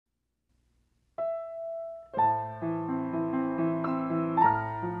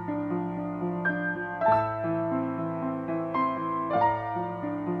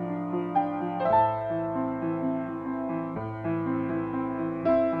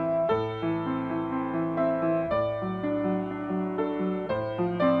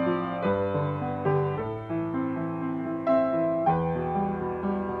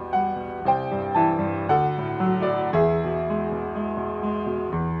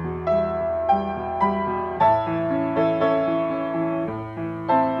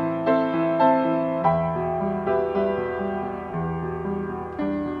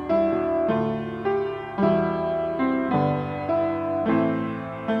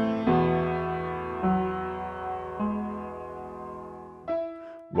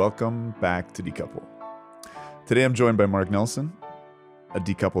welcome back to Decouple. Today I'm joined by Mark Nelson, a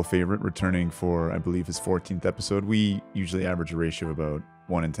Decouple favorite, returning for, I believe, his 14th episode. We usually average a ratio of about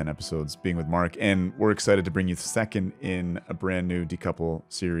 1 in 10 episodes being with Mark, and we're excited to bring you the second in a brand new Decouple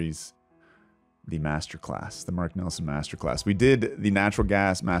series, the masterclass, the Mark Nelson masterclass. We did the natural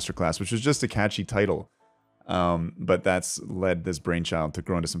gas masterclass, which was just a catchy title, but that's led this brainchild to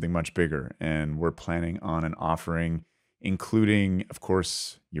grow into something much bigger, and we're planning on an offering including, of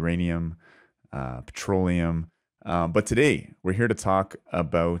course, uranium, petroleum. But today, we're here to talk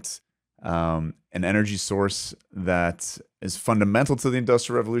about an energy source that is fundamental to the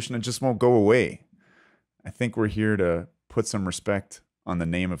Industrial Revolution and just won't go away. I think we're here to put some respect on the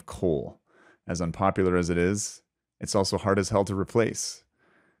name of coal. As unpopular as it is, it's also hard as hell to replace.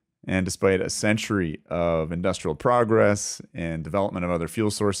 And despite a century of industrial progress and development of other fuel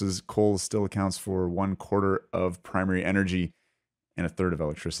sources, coal still accounts for 1/4 of primary energy and 1/3 of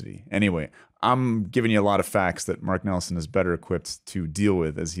electricity. Anyway, I'm giving you a lot of facts that Mark Nelson is better equipped to deal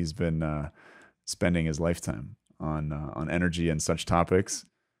with, as he's been spending his lifetime on energy and such topics.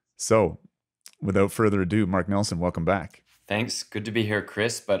 So, without further ado, Mark Nelson, welcome back. Thanks. Good to be here,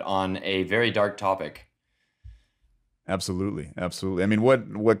 Chris, but on a very dark topic. Absolutely. Absolutely. I mean,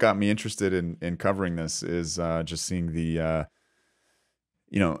 what got me interested in covering this is just seeing the,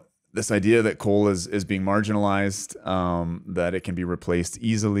 this idea that coal is being marginalized, that it can be replaced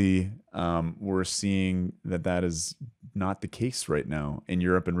easily. We're seeing that is not the case right now in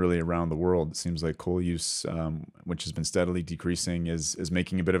Europe and really around the world. It seems like coal use, which has been steadily decreasing, is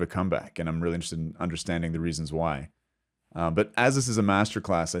making a bit of a comeback. And I'm really interested in understanding the reasons why. But as this is a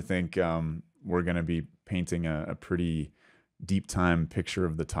masterclass, I think we're going to be painting a pretty deep time picture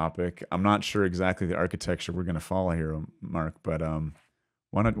of the topic. I'm not sure exactly the architecture we're going to follow here, Mark, but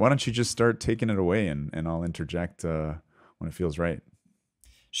why don't you just start taking it away and I'll interject when it feels right.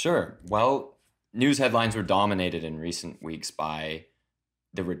 Sure. Well, news headlines were dominated in recent weeks by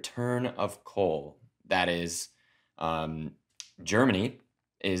the return of coal. That is, Germany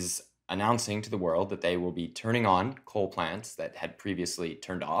is announcing to the world that they will be turning on coal plants that had previously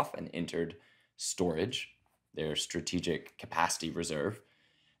turned off and entered storage, their strategic capacity reserve.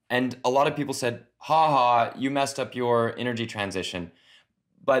 And a lot of people said, ha, you messed up your energy transition.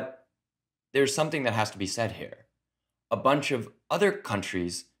 But there's something that has to be said here. A bunch of other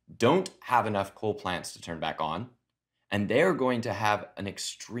countries don't have enough coal plants to turn back on, and they're going to have an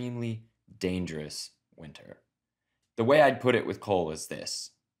extremely dangerous winter. The way I'd put it with coal is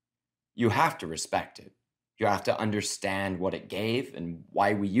this: you have to respect it. You have to understand what it gave and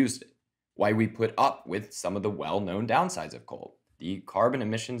why we used it, why we put up with some of the well-known downsides of coal, the carbon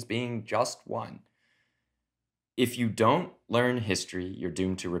emissions being just one. If you don't learn history, you're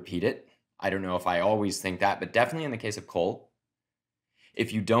doomed to repeat it. I don't know if I always think that, but definitely in the case of coal,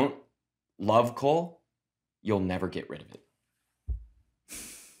 if you don't love coal, you'll never get rid of it.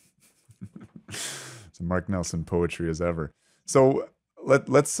 It's Mark Nelson poetry as ever. So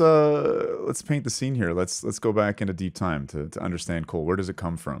let's paint the scene here. Let's go back into deep time to understand coal. Where does it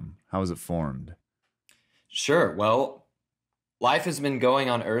come from? How is it formed? Sure. Well, life has been going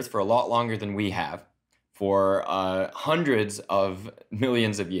on Earth for a lot longer than we have, for hundreds of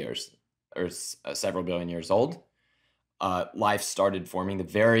millions of years, or several billion years old. Life started forming, the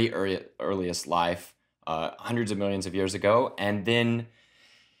very earliest life, hundreds of millions of years ago, and then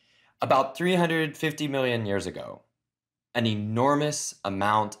about 350 million years ago, an enormous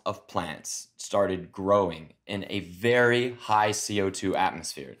amount of plants started growing in a very high CO2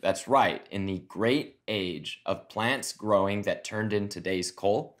 atmosphere. That's right, in the great age of plants growing that turned in today's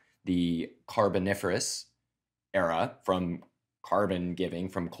coal, the Carboniferous era, from carbon giving,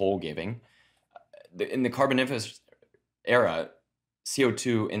 from coal giving. In the Carboniferous era,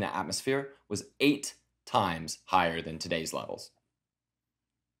 CO2 in the atmosphere was 8 times higher than today's levels.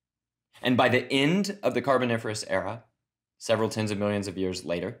 And by the end of the Carboniferous era, several tens of millions of years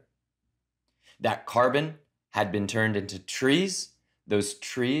later, that carbon had been turned into trees. Those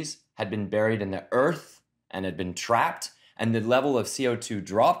trees had been buried in the earth and had been trapped, and the level of CO2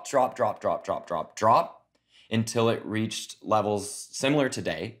 dropped until it reached levels similar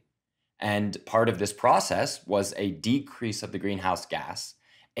today. And part of this process was a decrease of the greenhouse gas,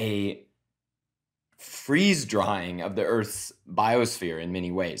 a freeze drying of the Earth's biosphere in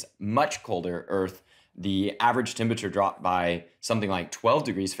many ways. Much colder Earth. The average temperature dropped by something like 12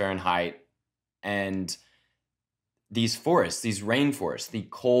 degrees Fahrenheit. And these forests, these rainforests, the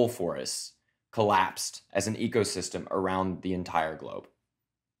coal forests, collapsed as an ecosystem around the entire globe.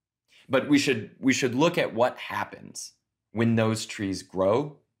 But we should look at what happens when those trees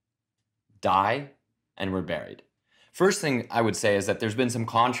grow, die, and were buried. First thing I would say is that there's been some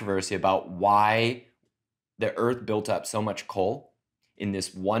controversy about why the Earth built up so much coal in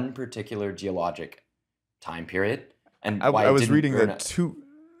this one particular geologic time period, and why I it was didn't reading burn that up.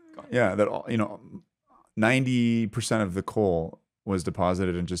 yeah, that 90% of the coal was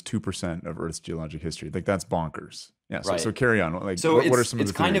deposited in just 2% of Earth's geologic history. Like that's bonkers. Yeah. So Right. carry on. Like So what are some of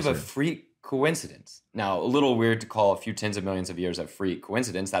it's the kind theories of a here? freak coincidence. Now, a little weird to call a few tens of millions of years a freak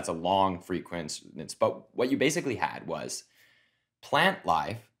coincidence. That's a long freak coincidence. But what you basically had was plant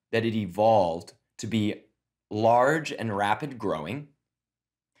life that it evolved to be large and rapid growing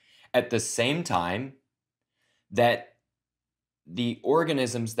at the same time that the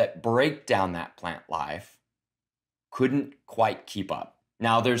organisms that break down that plant life couldn't quite keep up.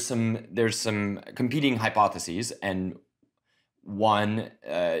 Now there's some competing hypotheses, and one,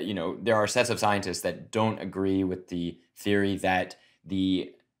 there are sets of scientists that don't agree with the theory that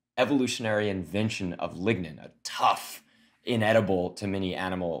the evolutionary invention of lignin, a tough, inedible to many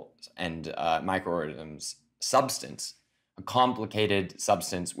animals and microorganisms substance, a complicated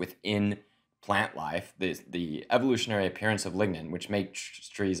substance within plant life, the evolutionary appearance of lignin, which makes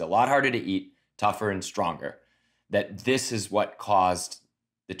trees a lot harder to eat, tougher and stronger, that this is what caused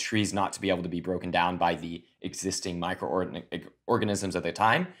the trees not to be able to be broken down by the existing microorganisms at the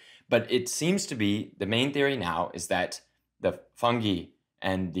time. But it seems to be the main theory now is that the fungi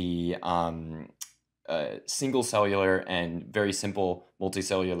and the single cellular and very simple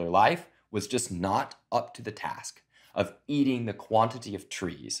multicellular life was just not up to the task of eating the quantity of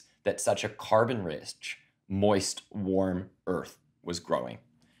trees that such a carbon-rich, moist, warm earth was growing.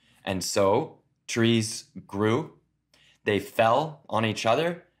 And so trees grew, they fell on each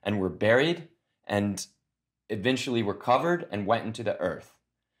other and were buried and eventually were covered and went into the earth.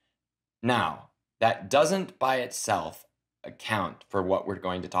 Now, that doesn't by itself account for what we're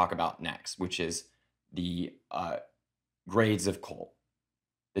going to talk about next, which is the grades of coal,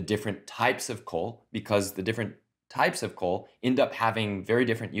 the different types of coal, because the different types of coal end up having very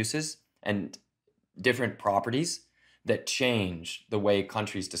different uses and different properties that change the way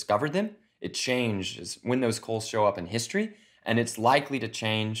countries discovered them. It changes when those coals show up in history, and it's likely to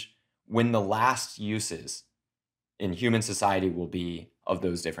change when the last uses in human society will be of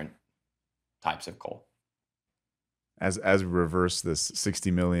those different types of coal. As we reverse this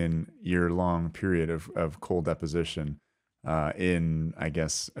 60 million year long period of coal deposition in, I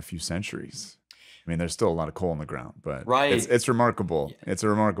guess, a few centuries. I mean, there's still a lot of coal in the ground, but Right. it's remarkable. Yeah. It's a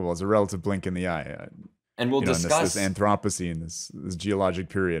relative blink in the eye. And we'll discuss in this Anthropocene, this geologic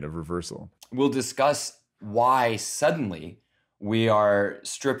period of reversal. We'll discuss why suddenly we are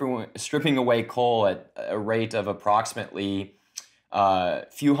stripping away coal at a rate of approximately a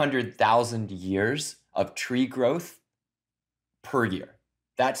few 100,000 years of tree growth per year.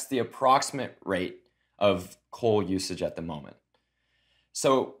 That's the approximate rate of coal usage at the moment.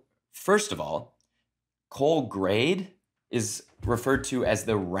 So, first of all, coal grade is referred to as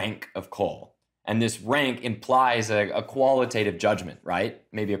the rank of coal. And this rank implies a qualitative judgment, right?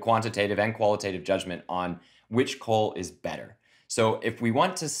 Maybe a quantitative and qualitative judgment on which coal is better. So if we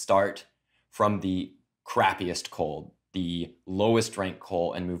want to start from the crappiest coal, the lowest rank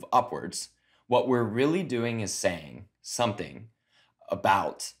coal, and move upwards, what we're really doing is saying something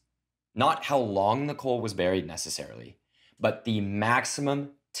about not how long the coal was buried necessarily, but the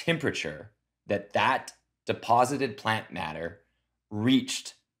maximum temperature that deposited plant matter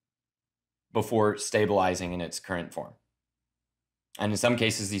reached before stabilizing in its current form. And in some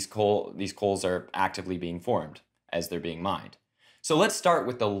cases, these coals are actively being formed as they're being mined. So let's start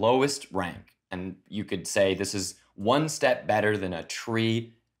with the lowest rank. And you could say this is one step better than a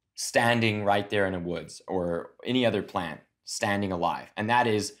tree standing right there in a woods or any other plant standing alive. And that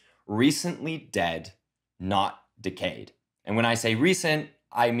is recently dead, not decayed. And when I say recent,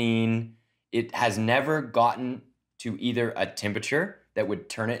 I mean it has never gotten to either a temperature that would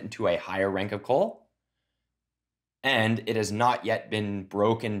turn it into a higher rank of coal, and it has not yet been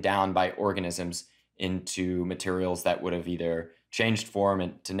broken down by organisms into materials that would have either changed form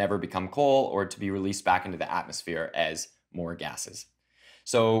and to never become coal or to be released back into the atmosphere as more gases.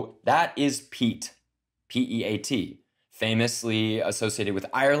 So that is peat, P-E-A-T, famously associated with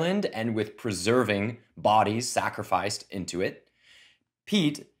Ireland and with preserving bodies sacrificed into it.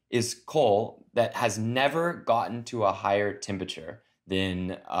 Peat is coal that has never gotten to a higher temperature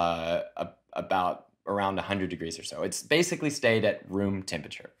than about around 100 degrees or so. It's basically stayed at room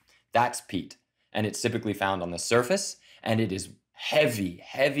temperature. That's peat. And it's typically found on the surface, and it is heavy,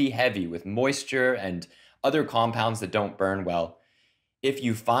 heavy, heavy with moisture and other compounds that don't burn well. If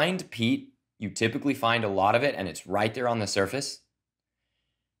you find peat, you typically find a lot of it, and it's right there on the surface.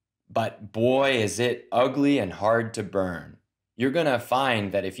 but boy, is it ugly and hard to burn. You're going to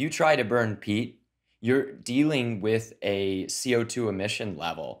find that if you try to burn peat, you're dealing with a CO2 emission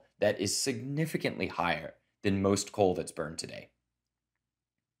level that is significantly higher than most coal that's burned today.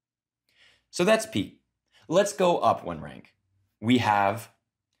 So that's peat. Let's go up one rank. We have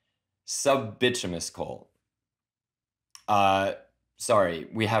subbituminous coal.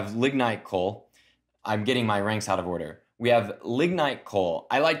 We have lignite coal. I'm getting my ranks out of order. We have lignite coal.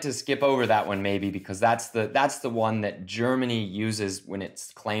 I like to skip over that one maybe because that's the one that Germany uses when it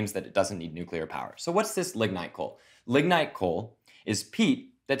claims that it doesn't need nuclear power. So what's this lignite coal? Lignite coal is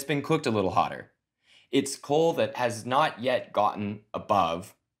peat that's been cooked a little hotter. It's coal that has not yet gotten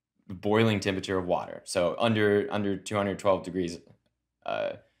above the boiling temperature of water, so under 212 degrees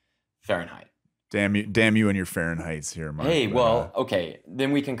Fahrenheit. Damn you and your Fahrenheits here, Mark. Hey, well, okay,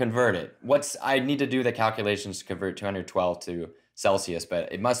 then we can convert it. I need to do the calculations to convert 212 to Celsius,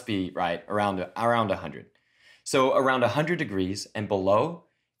 but it must be right around 100. So around 100 degrees and below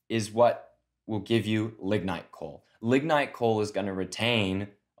is what will give you lignite coal. Lignite coal is going to retain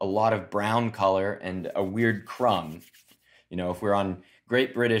a lot of brown color and a weird crumb. You know, if we're on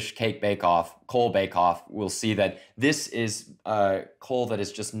Great British Coal Bake Off, we'll see that this is coal that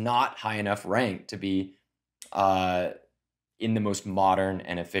is just not high enough rank to be in the most modern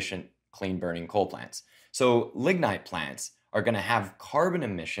and efficient clean burning coal plants. So lignite plants are going to have carbon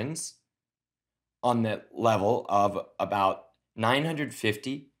emissions on the level of about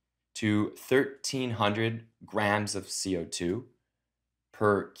 950 to 1300 grams of CO2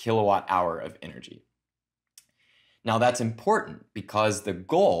 per kilowatt hour of energy. Now that's important because the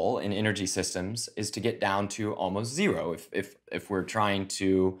goal in energy systems is to get down to almost zero if we're trying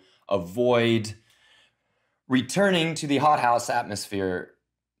to avoid returning to the hothouse atmosphere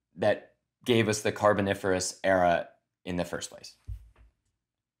that gave us the Carboniferous era in the first place.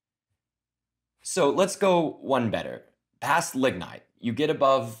 So let's go one better. Past lignite, you get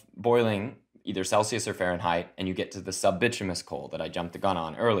above boiling either Celsius or Fahrenheit, and you get to the subbituminous coal that I jumped the gun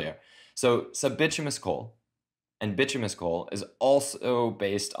on earlier. So subbituminous coal and bituminous coal is also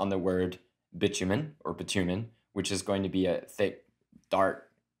based on the word bitumen or bitumen, which is going to be a thick, dark,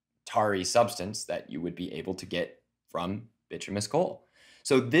 tarry substance that you would be able to get from bituminous coal.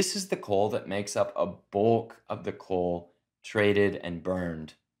 So this is the coal that makes up a bulk of the coal traded and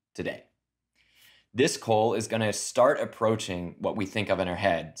burned today. This coal is going to start approaching what we think of in our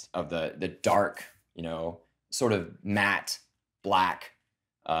heads of the dark, sort of matte, black,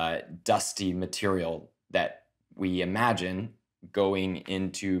 dusty material that we imagine going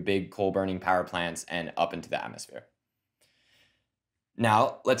into big coal burning power plants and up into the atmosphere.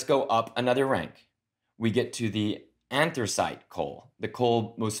 Now, let's go up another rank. We get to the anthracite coal, the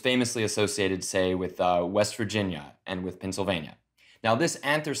coal most famously associated, say, with West Virginia and with Pennsylvania. Now, this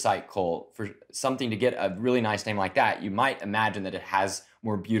anthracite coal, for something to get a really nice name like that, you might imagine that it has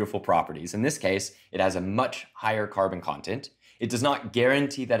more beautiful properties. In this case, it has a much higher carbon content. It does not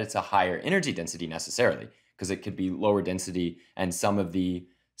guarantee that it's a higher energy density necessarily, because it could be lower density, and some of the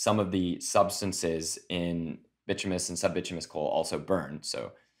substances in bituminous and subbituminous coal also burn.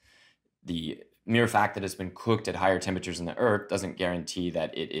 So the mere fact that it's been cooked at higher temperatures in the earth doesn't guarantee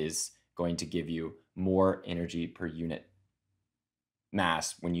that it is going to give you more energy per unit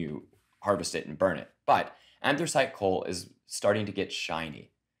mass when you harvest it and burn it. But anthracite coal is starting to get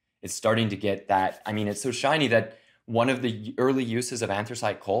shiny. It's starting to get that, it's so shiny that one of the early uses of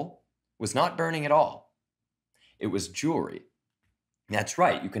anthracite coal was not burning at all. It was jewelry. That's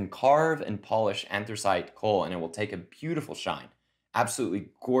right, you can carve and polish anthracite coal and it will take a beautiful shine. Absolutely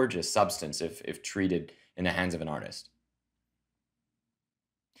gorgeous substance if treated in the hands of an artist.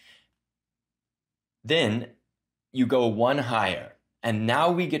 Then you go one higher, and now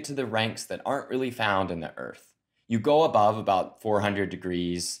we get to the ranks that aren't really found in the earth. You go above about 400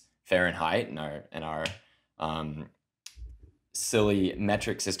 degrees Fahrenheit, and our silly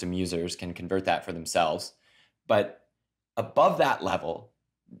metric system users can convert that for themselves. But above that level,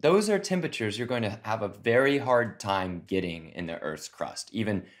 those are temperatures you're going to have a very hard time getting in the Earth's crust.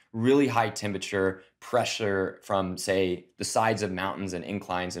 Even really high temperature pressure from, say, the sides of mountains and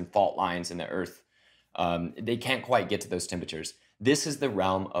inclines and fault lines in the Earth, they can't quite get to those temperatures. This is the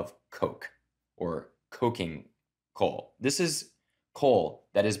realm of coke, or coking coal. This is coal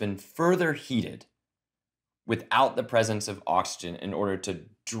that has been further heated without the presence of oxygen in order to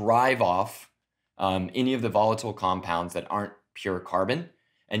drive off any of the volatile compounds that aren't pure carbon.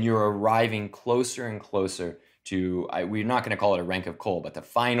 And you're arriving closer and closer to, we're not going to call it a rank of coal, but the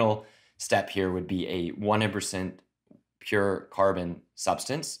final step here would be a 100% pure carbon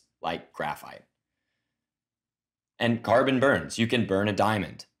substance like graphite. And carbon burns. You can burn a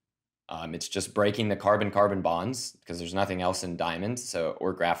diamond. It's just breaking the carbon-carbon bonds, because there's nothing else in diamonds,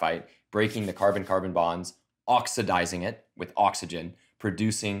 or graphite, breaking the carbon-carbon bonds, oxidizing it with oxygen,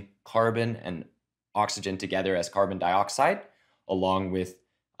 producing carbon and oxygen together as carbon dioxide, along with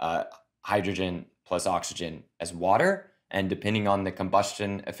hydrogen plus oxygen as water, and depending on the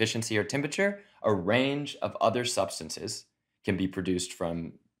combustion efficiency or temperature, a range of other substances can be produced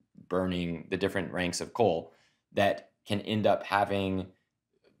from burning the different ranks of coal that can end up having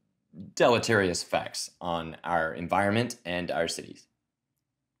deleterious effects on our environment and our cities.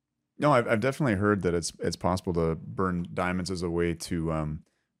 No, I've definitely heard that it's possible to burn diamonds as a way to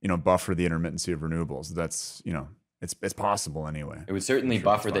buffer the intermittency of renewables. That's it's possible anyway. It would certainly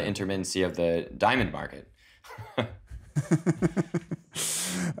buffer the intermittency of the diamond market.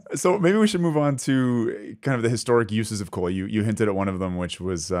 So maybe we should move on to kind of the historic uses of coal. You hinted at one of them, which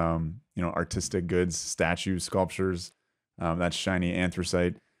was artistic goods, statues, sculptures. That's shiny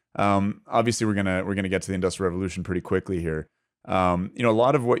anthracite. Obviously, we're gonna get to the Industrial Revolution pretty quickly here. A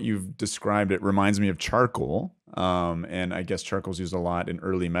lot of what you've described, it reminds me of charcoal. And I guess charcoal's used a lot in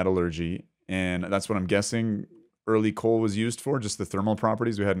early metallurgy, and that's what I'm guessing early coal was used for, just the thermal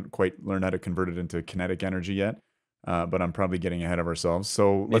properties. We hadn't quite learned how to convert it into kinetic energy yet, but I'm probably getting ahead of ourselves.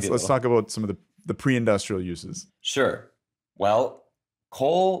 So let's talk about some of the pre-industrial uses. Sure. Well,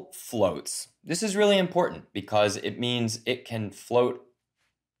 coal floats. This is really important because it means it can float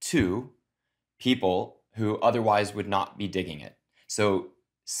to people who otherwise would not be digging it. So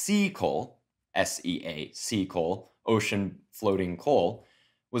sea coal, SEA, sea coal, ocean floating coal,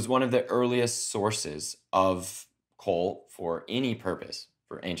 was one of the earliest sources of coal for any purpose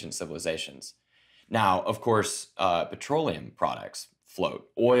for ancient civilizations. Now, of course, petroleum products float,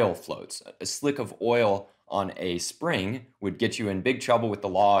 oil floats. A slick of oil on a spring would get you in big trouble with the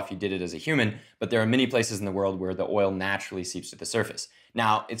law if you did it as a human, but there are many places in the world where the oil naturally seeps to the surface.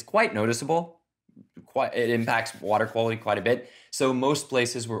 Now, it's quite noticeable. It impacts water quality quite a bit. So most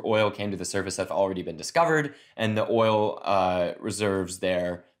places where oil came to the surface have already been discovered, and the oil reserves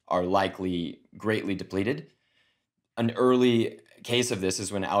there are likely greatly depleted. An early case of this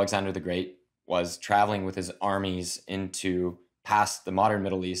is when Alexander the Great was traveling with his armies past the modern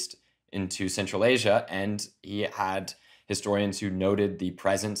Middle East into Central Asia, and he had historians who noted the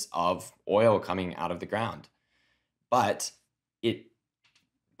presence of oil coming out of the ground. But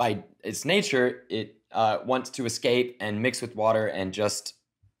by its nature, it wants to escape and mix with water and just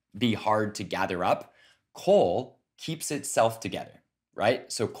be hard to gather up. Coal keeps itself together,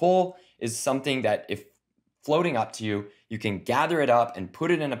 right? So coal is something that if floating up to you, you can gather it up and put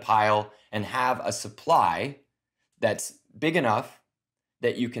it in a pile and have a supply that's big enough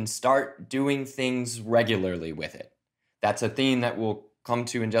that you can start doing things regularly with it. That's a theme that we'll come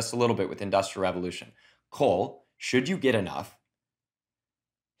to in just a little bit with Industrial Revolution. Coal, should you get enough,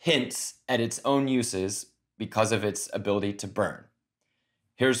 hints at its own uses because of its ability to burn.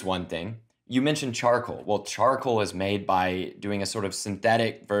 Here's one thing. You mentioned charcoal. Well, charcoal is made by doing a sort of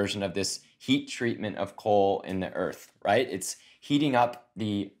synthetic version of this heat treatment of coal in the earth, right? It's heating up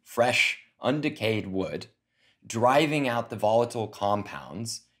the fresh, undecayed wood, driving out the volatile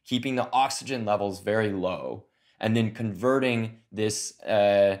compounds, keeping the oxygen levels very low, and then converting this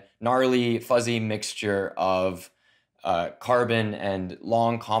gnarly, fuzzy mixture of carbon and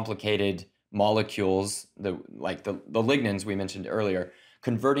long, complicated molecules, like the lignins we mentioned earlier,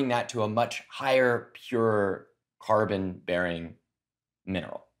 converting that to a much higher, pure carbon-bearing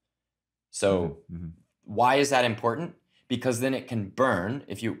mineral. So why is that important? Because then it can burn.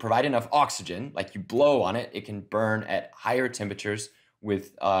 If you provide enough oxygen, like you blow on it, it can burn at higher temperatures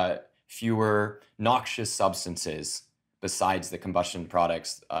with fewer noxious substances besides the combustion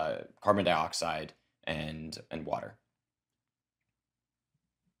products, carbon dioxide and water.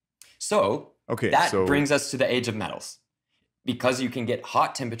 So that brings us to the age of metals. Because you can get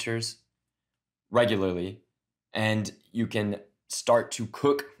hot temperatures regularly, and you can start to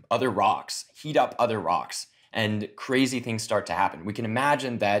cook other rocks, heat up other rocks, and crazy things start to happen. We can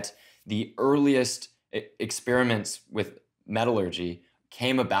imagine that the earliest experiments with metallurgy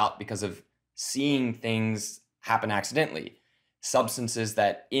came about because of seeing things happen accidentally. Substances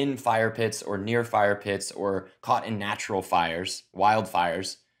that in fire pits or near fire pits or caught in natural fires,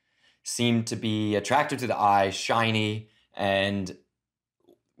 wildfires, seem to be attractive to the eye, shiny, and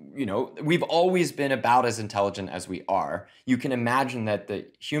we've always been about as intelligent as we are. You can imagine that the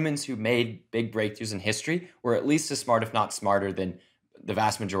humans who made big breakthroughs in history were at least as smart, if not smarter, than the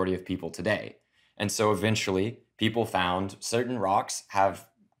vast majority of people today. And so eventually people found certain rocks have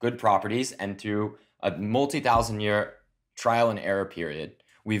good properties, and through a multi-thousand-year trial and error period,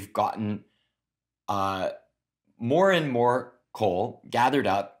 we've gotten more and more coal gathered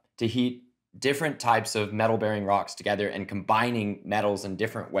up to heat different types of metal-bearing rocks together and combining metals in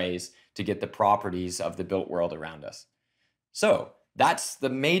different ways to get the properties of the built world around us. So that's the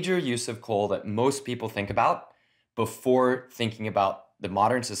major use of coal that most people think about before thinking about the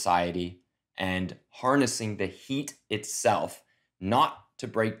modern society and harnessing the heat itself, not to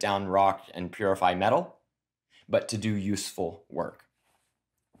break down rock and purify metal, but to do useful work.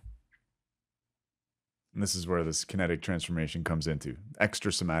 And this is where this kinetic transformation comes into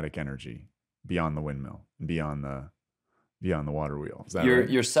extra somatic energy beyond the windmill, beyond the water wheel. Is that right?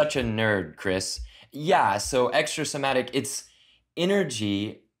 You're such a nerd, Chris. Yeah, so extrasomatic, it's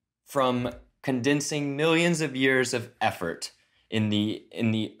energy from condensing millions of years of effort in the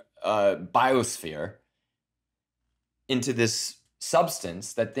biosphere into this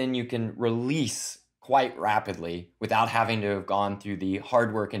substance that then you can release quite rapidly without having to have gone through the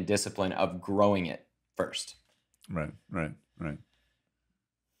hard work and discipline of growing it first. Right.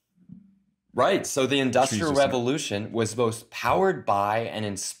 Right. So the Industrial Revolution was both powered by and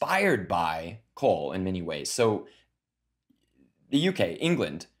inspired by coal in many ways. So the UK,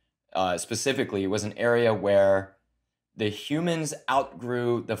 England specifically, was an area where the humans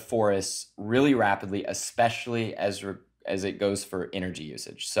outgrew the forests really rapidly, especially as it goes for energy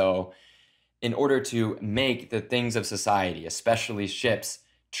usage. So in order to make the things of society, especially ships,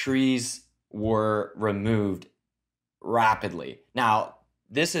 trees were removed rapidly. Now,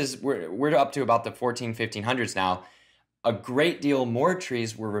 we're up to about the 1500s now. A great deal more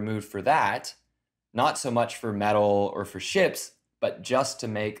trees were removed for that, not so much for metal or for ships, but just to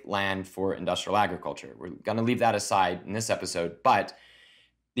make land for industrial agriculture. We're going to leave that aside in this episode, but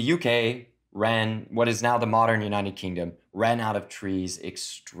the UK what is now the modern United Kingdom, ran out of trees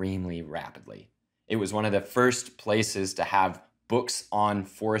extremely rapidly. It was one of the first places to have books on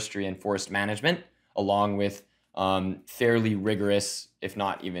forestry and forest management, along with fairly rigorous, if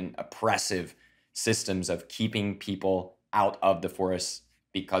not even oppressive, systems of keeping people out of the forests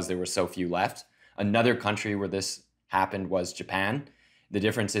because there were so few left. Another country where this happened was Japan. The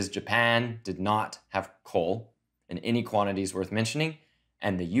difference is Japan did not have coal in any quantities worth mentioning,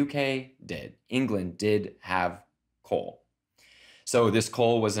 and the UK did. England did have coal. So this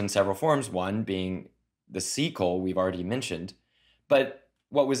coal was in several forms, one being the sea coal we've already mentioned. But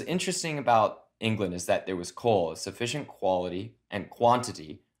what was interesting about England is that there was coal of sufficient quality and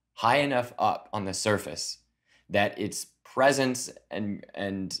quantity high enough up on the surface that its presence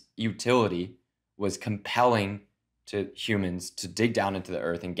and utility was compelling to humans to dig down into the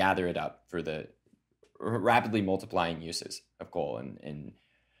earth and gather it up for the rapidly multiplying uses of coal in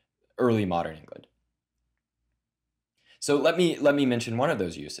early modern England. So let me mention one of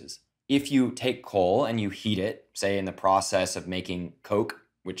those uses. If you take coal and you heat it, say in the process of making coke,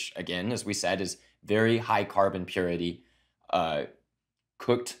 which again, as we said, is very high carbon purity,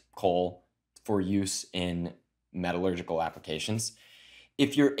 cooked coal for use in metallurgical applications.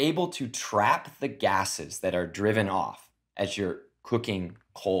 If you're able to trap the gases that are driven off as you're cooking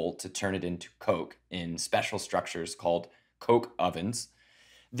coal to turn it into coke in special structures called coke ovens,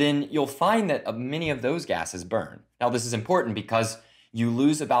 then you'll find that many of those gases burn. Now, this is important because you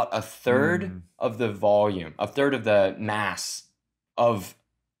lose about a third of the volume, a third of the mass of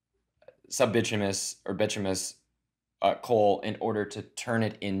subbituminous or bituminous coal in order to turn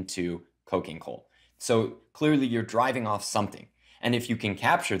it into coking coal. So clearly you're driving off something. And if you can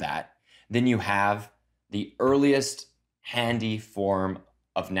capture that, then you have the earliest handy form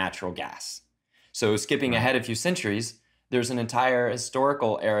of natural gas. So skipping ahead a few centuries, there's an entire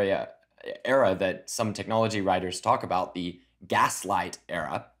historical era that some technology writers talk about, the gaslight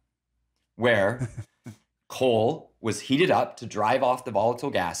era, where coal was heated up to drive off the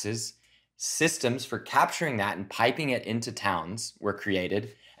volatile gases. Systems for capturing that and piping it into towns were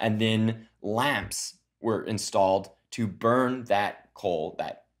created, and then lamps were installed to burn that coal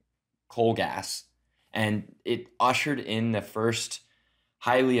gas, and it ushered in the first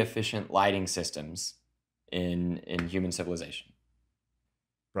highly efficient lighting systems in human civilization.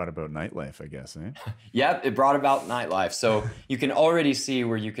 Brought about nightlife, I guess, eh? Yep, it brought about nightlife. So you can already see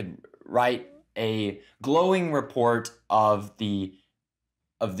where you could write a glowing report of the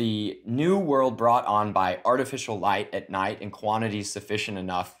new world brought on by artificial light at night in quantities sufficient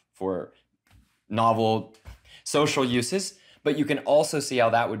enough for novel social uses. But you can also see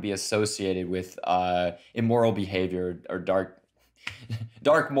how that would be associated with immoral behavior or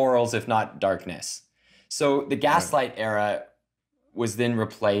dark morals, if not darkness. So the gaslight era was then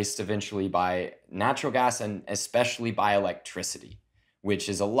replaced eventually by natural gas and especially by electricity, which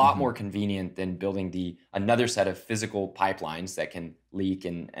is a lot more convenient than building another set of physical pipelines that can leak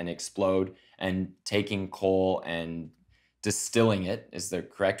and explode, and taking coal and distilling it is the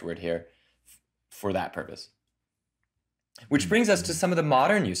correct word here for that purpose. Which brings us to some of the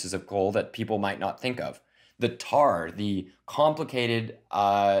modern uses of coal that people might not think of. The tar, the complicated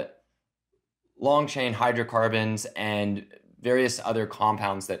long chain hydrocarbons and various other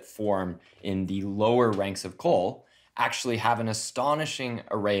compounds that form in the lower ranks of coal actually have an astonishing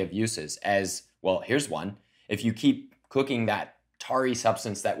array of uses. As well, here's one. If you keep cooking that tarry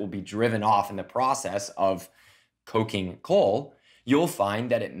substance that will be driven off in the process of coking coal, you'll find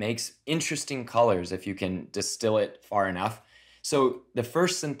that it makes interesting colors if you can distill it far enough. So the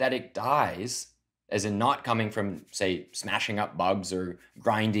first synthetic dyes, as in not coming from, say, smashing up bugs or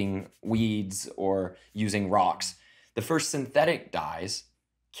grinding weeds or using rocks, the first synthetic dyes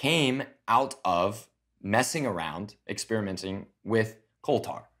came out of messing around, experimenting with coal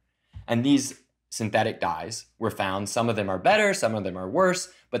tar. And these synthetic dyes were found, some of them are better, some of them are worse,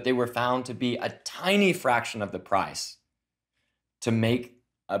 but they were found to be a tiny fraction of the price to make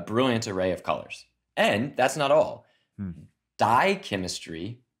a brilliant array of colors. And that's not all. Dye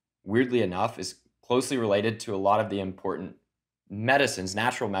chemistry, weirdly enough, is closely related to a lot of the important medicines,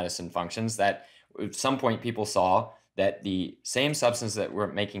 natural medicine functions that at some point people saw that the same substances that were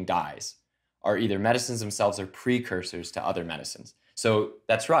making dyes are either medicines themselves or precursors to other medicines. So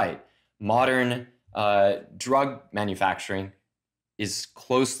that's right. Modern drug manufacturing is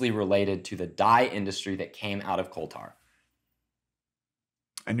closely related to the dye industry that came out of coal tar.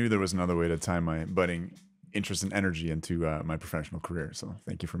 I knew there was another way to tie my budding interest in energy into my professional career. So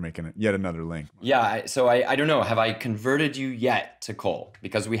thank you for making it yet another link. Yeah, so I don't know. Have I converted you yet to coal?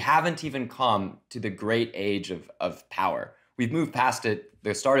 Because we haven't even come to the great age of power. We've moved past it,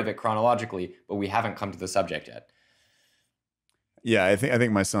 the start of it chronologically, but we haven't come to the subject yet. Yeah, I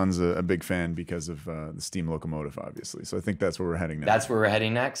think my son's a big fan because of the steam locomotive, obviously. So I think that's where we're heading now. That's where we're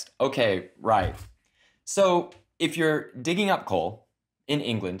heading next? Okay, right. So if you're digging up coal in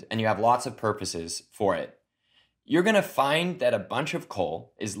England and you have lots of purposes for it, you're going to find that a bunch of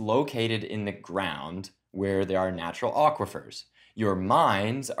coal is located in the ground where there are natural aquifers. Your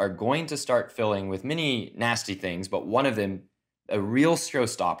mines are going to start filling with many nasty things, but one of them, a real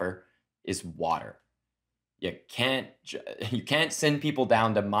showstopper, is water. You can't send people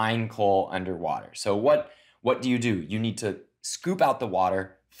down to mine coal underwater. So what do? You need to scoop out the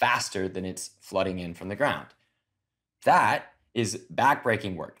water faster than it's flooding in from the ground. That is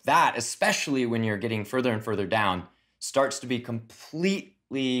backbreaking work. That, especially when you're getting further and further down, starts to be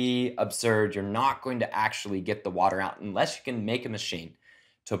completely absurd. You're not going to actually get the water out unless you can make a machine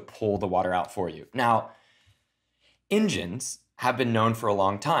to pull the water out for you. Now, engines have been known for a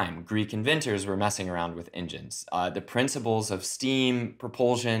long time. Greek inventors were messing around with engines. The principles of steam,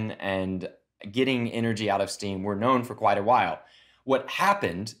 propulsion, and getting energy out of steam were known for quite a while. What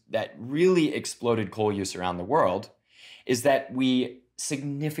happened that really exploded coal use around the world is that we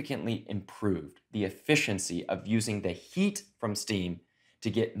significantly improved the efficiency of using the heat from steam to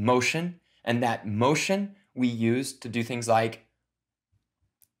get motion, and that motion we used to do things like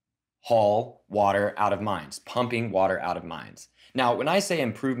haul water out of mines, pumping water out of mines. Now, when I say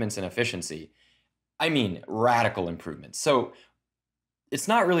improvements in efficiency, I mean radical improvements. So it's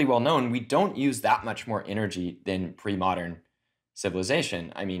not really well known. We don't use that much more energy than pre-modern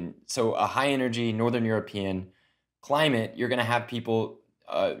civilization. I mean, so a high energy Northern European climate, you're going to have people,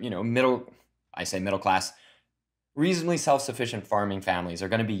 middle class, reasonably self-sufficient farming families are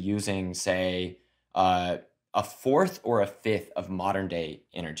going to be using, say, a fourth or a fifth of modern day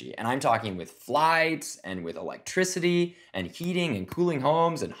energy. And I'm talking with flights and with electricity and heating and cooling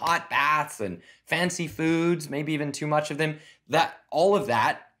homes and hot baths and fancy foods, maybe even too much of them. That all of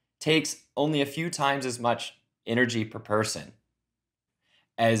that takes only a few times as much energy per person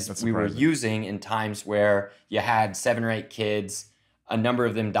as we were using in times where you had 7 or 8 kids, a number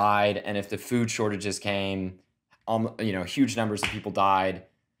of them died, and if the food shortages came, huge numbers of people died.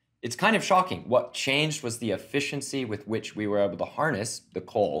 It's kind of shocking. What changed was the efficiency with which we were able to harness the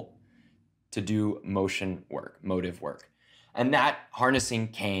coal to do motive work. And that harnessing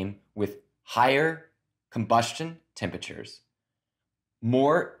came with higher combustion temperatures,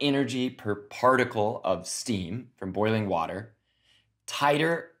 more energy per particle of steam from boiling water,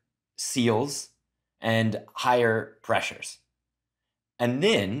 tighter seals, and higher pressures. And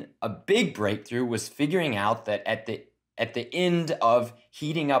then a big breakthrough was figuring out that at the end of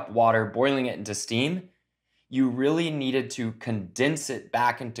heating up water, boiling it into steam, you really needed to condense it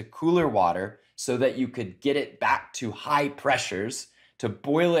back into cooler water so that you could get it back to high pressures, to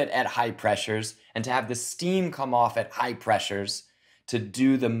boil it at high pressures, and to have the steam come off at high pressures to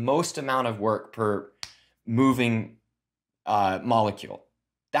do the most amount of work per moving molecule.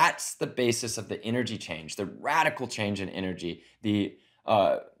 That's the basis of the energy change, the radical change in energy, the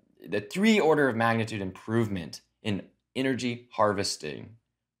 3 order of magnitude improvement in energy harvesting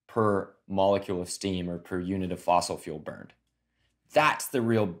per molecule of steam or per unit of fossil fuel burned. That's the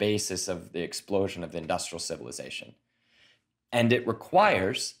real basis of the explosion of the industrial civilization. And it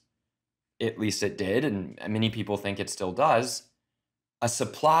requires, at least it did, and many people think it still does, a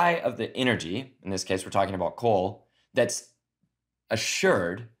supply of the energy, in this case we're talking about coal, that's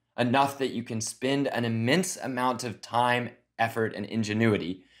assured enough that you can spend an immense amount of time, effort, and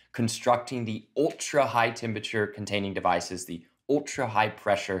ingenuity constructing the ultra high temperature containing devices, the ultra high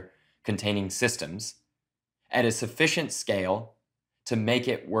pressure containing systems at a sufficient scale to make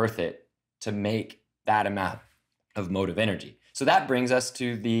it worth it to make that amount of motive energy. So that brings us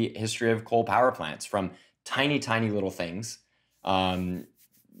to the history of coal power plants, from tiny, tiny little things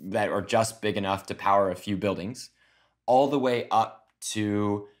that are just big enough to power a few buildings, all the way up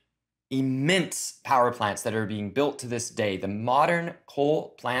to immense power plants that are being built to this day. The modern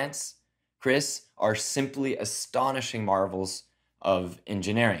coal plants, Chris, are simply astonishing marvels of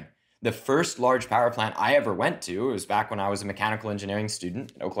engineering. The first large power plant I ever went to, it was back when I was a mechanical engineering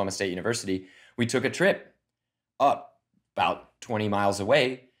student at Oklahoma State University. We took a trip up about 20 miles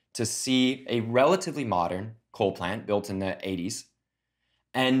away to see a relatively modern coal plant built in the 80s.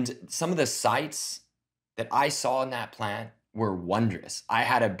 And some of the sights that I saw in that plant were wondrous. I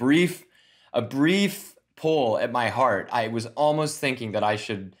had a brief pull at my heart. I was almost thinking that I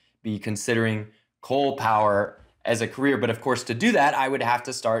should be considering coal power as a career. But of course, to do that, I would have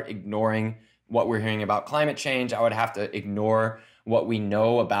to start ignoring what we're hearing about climate change. I would have to ignore what we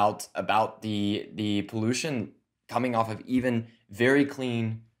know about the pollution coming off of even very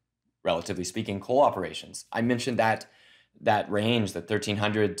clean, relatively speaking, coal operations. I mentioned that range, the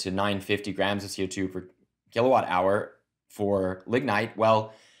 1,300 to 950 grams of CO2 per kilowatt hour for lignite.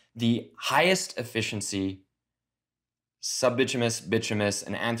 Well, the highest efficiency subbituminous, bituminous,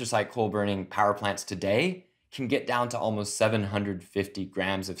 and anthracite coal burning power plants today can get down to almost 750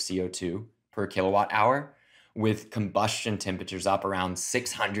 grams of CO2 per kilowatt hour, with combustion temperatures up around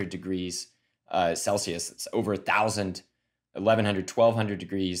 600 degrees Celsius. It's over 1,000, 1,100, 1,200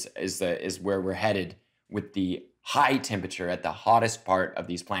 degrees is where we're headed with the high temperature at the hottest part of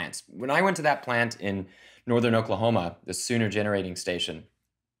these plants. When I went to that plant in northern Oklahoma, the Sooner Generating Station,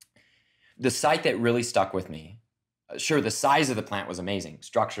 the sight that really stuck with me, sure, the size of the plant was amazing.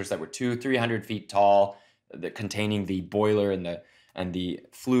 Structures that were 200-300 feet tall, containing the boiler and the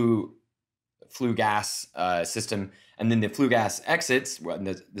flue gas system, and then the flue gas exits,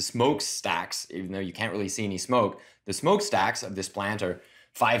 the smoke stacks. Even though you can't really see any smoke, the smokestacks of this plant are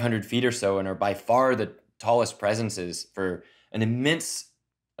 500 feet or so and are by far the tallest presences for an immense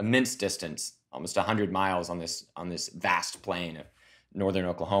distance, almost 100 miles on this vast plain of northern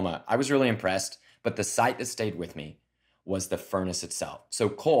Oklahoma. I was really impressed, but the sight that stayed with me was the furnace itself. So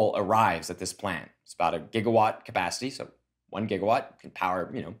coal arrives at this plant. It's about a gigawatt capacity, so 1 gigawatt can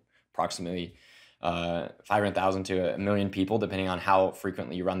power, approximately 500,000 to 1 million people, depending on how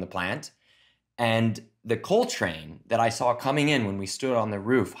frequently you run the plant. And the coal train that I saw coming in when we stood on the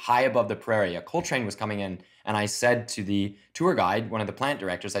roof high above the prairie, a coal train was coming in, and I said to the tour guide, one of the plant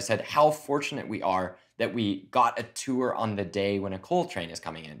directors, I said, how fortunate we are that we got a tour on the day when a coal train is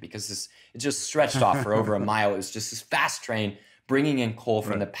coming in, because it just stretched off for over a mile. It was just this fast train bringing in coal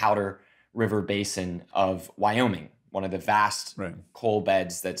from the Powder River Basin of Wyoming, one of the vast coal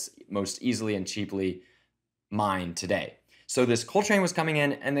beds that's most easily and cheaply mined today. So this coal train was coming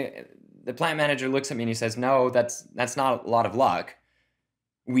in, and the plant manager looks at me and he says, no, that's not a lot of luck.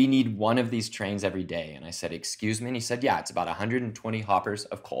 We need one of these trains every day. And I said, excuse me? And he said, yeah, it's about 120 hoppers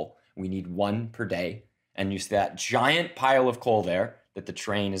of coal. We need one per day. And you see that giant pile of coal there that the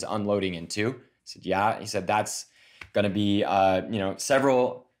train is unloading into. I said, yeah. He said, that's going to be,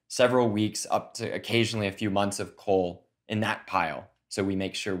 several weeks up to occasionally a few months of coal in that pile. So we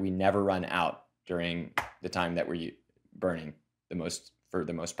make sure we never run out during the time that we're burning for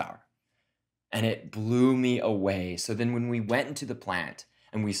the most power. And it blew me away. So then when we went into the plant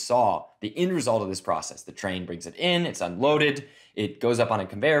and we saw the end result of this process, the train brings it in, it's unloaded, it goes up on a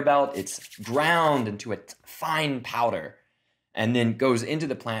conveyor belt, it's ground into a fine powder, and then goes into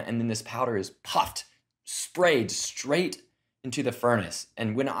the plant, and then this powder is puffed, sprayed straight into the furnace.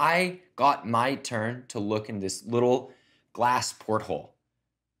 And when I got my turn to look in this little glass porthole,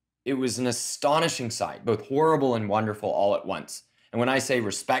 it was an astonishing sight, both horrible and wonderful all at once. And when I say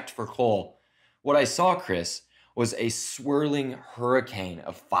respect for coal, what I saw, Chris, was a swirling hurricane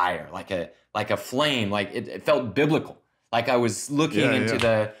of fire, like a flame, like it felt biblical. Like I was looking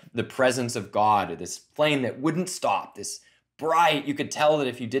into the presence of God, this flame that wouldn't stop, this bright. You could tell that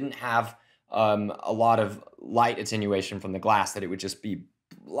if you didn't have a lot of light attenuation from the glass, that it would just be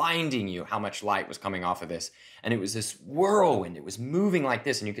blinding you how much light was coming off of this. And it was this whirlwind. It was moving like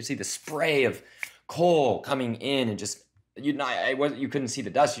this, and you could see the spray of coal coming in, and just you couldn't see the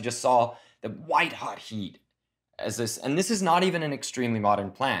dust. You just saw the white hot heat as this. And this is not even an extremely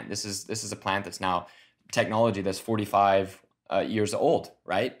modern plant. This is a plant that's now technology that's 45 years old,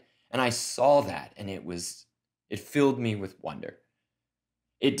 right? And I saw that, and it filled me with wonder.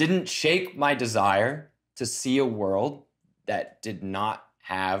 It didn't shake my desire to see a world that did not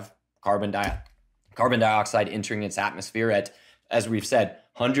have carbon dioxide entering its atmosphere at, as we've said,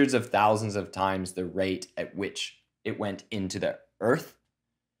 hundreds of thousands of times the rate at which it went into the earth.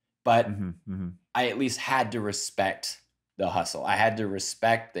 But I at least had to respect the hustle. I had to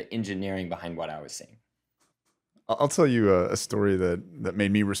respect the engineering behind what I was seeing. I'll tell you a story that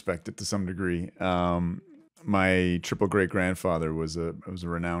made me respect it to some degree. My triple great grandfather was a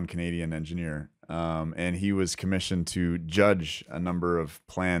renowned Canadian engineer, and he was commissioned to judge a number of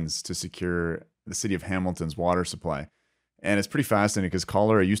plans to secure the city of Hamilton's water supply. And it's pretty fascinating because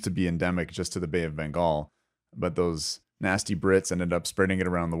cholera used to be endemic just to the Bay of Bengal, but those nasty Brits ended up spreading it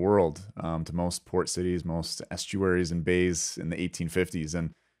around the world, to most port cities, most estuaries and bays in the 1850s.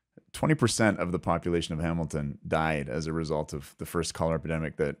 And 20% of the population of Hamilton died as a result of the first cholera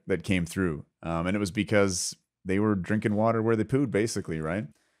epidemic that came through. And it was because they were drinking water where they pooed, basically, right?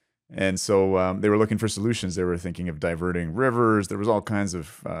 And so they were looking for solutions. They were thinking of diverting rivers. There was all kinds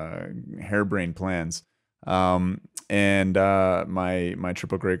of harebrained plans. And my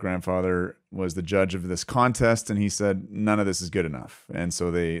triple great grandfather was the judge of this contest, and he said none of this is good enough. And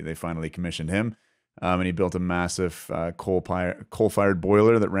so they finally commissioned him, and he built a massive coal-fired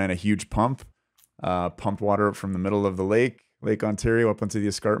boiler that ran a huge pump, pumped water up from the middle of the Lake Ontario, up onto the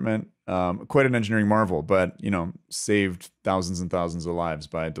escarpment. Quite an engineering marvel, but saved thousands and thousands of lives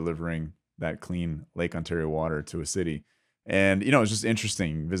by delivering that clean Lake Ontario water to a city. And it's just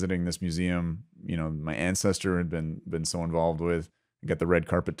interesting visiting this museum. My ancestor had been so involved with. I got the red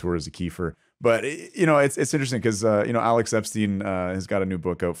carpet tour as a Kiefer. But it's interesting because Alex Epstein has got a new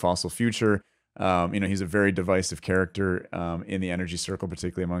book out, Fossil Future. He's a very divisive character in the energy circle,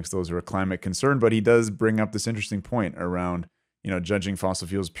 particularly amongst those who are climate concerned. But he does bring up this interesting point around judging fossil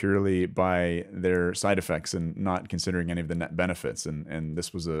fuels purely by their side effects and not considering any of the net benefits. And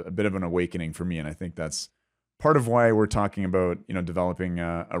this was a bit of an awakening for me, and I think that's part of why we're talking about developing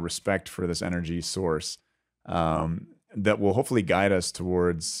a respect for this energy source that will hopefully guide us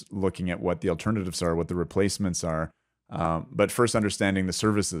towards looking at what the alternatives are, what the replacements are, but first understanding the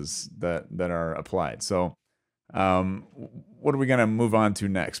services that are applied. So what are we going to move on to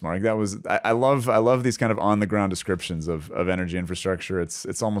next, Mark? I love these kind of on the ground descriptions of energy infrastructure.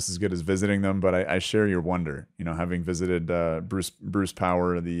 It's almost as good as visiting them, but I share your wonder. Having visited Bruce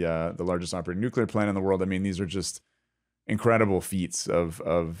Power, the largest operating nuclear plant in the world. I mean, these are just incredible feats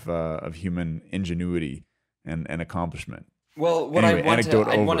of human ingenuity and accomplishment. Well,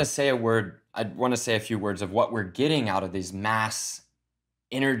 I'd want to say a few words of what we're getting out of these mass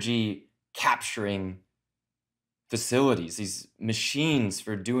energy capturing facilities, these machines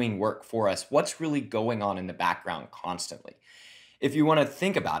for doing work for us. What's really going on in the background constantly? If you want to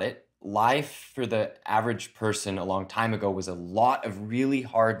think about it, life for the average person a long time ago was a lot of really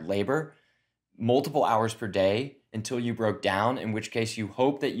hard labor, multiple hours per day until you broke down, in which case you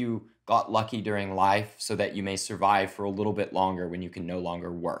hope that you got lucky during life so that you may survive for a little bit longer when you can no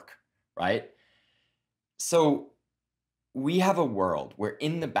longer work, right? So we have a world where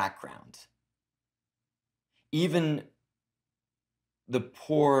in the background, even the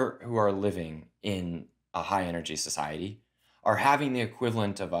poor who are living in a high energy society are having the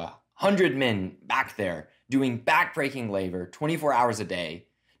equivalent of 100 men back there doing backbreaking labor 24 hours a day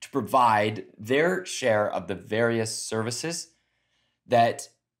to provide their share of the various services that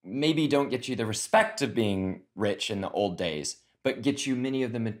maybe don't get you the respect of being rich in the old days, but get you many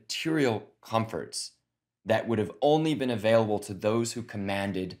of the material comforts that would have only been available to those who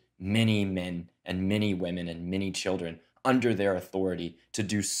commanded many men and many women and many children under their authority to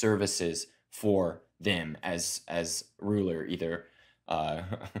do services for them as ruler, either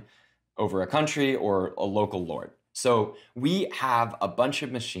over a country or a local lord. So we have a bunch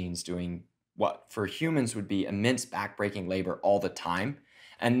of machines doing what for humans would be immense backbreaking labor all the time.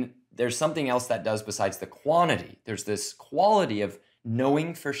 And there's something else that does besides the quantity. There's this quality of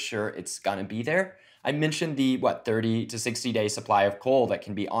knowing for sure it's going to be there. I mentioned the 30 to 60 day supply of coal that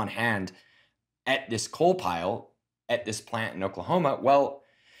can be on hand at this coal pile at this plant in Oklahoma. Well,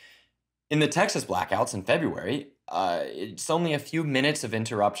 in the Texas blackouts in February, it's only a few minutes of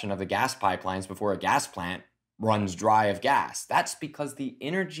interruption of the gas pipelines before a gas plant runs dry of gas. That's because the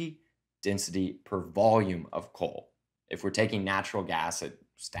energy density per volume of coal, if we're taking natural gas at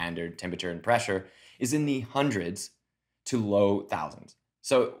standard temperature and pressure, is in the hundreds to low thousands.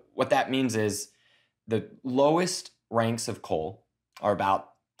 So what that means is the lowest ranks of coal are about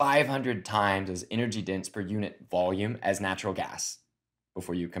 500 times as energy dense per unit volume as natural gas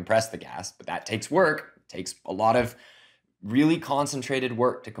before you compress the gas. But that takes work. It takes a lot of really concentrated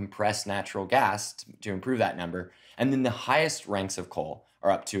work to compress natural gas to improve that number. And then the highest ranks of coal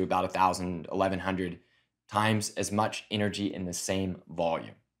are up to about 1,000, 1,100 times as much energy in the same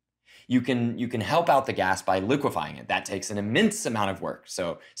volume. You can help out the gas by liquefying it. That takes an immense amount of work.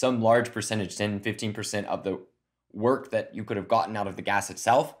 So some large percentage, 10, 15% of the work that you could have gotten out of the gas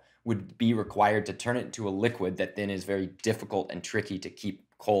itself would be required to turn it into a liquid that then is very difficult and tricky to keep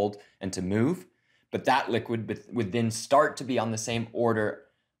cold and to move. But that liquid would then start to be on the same order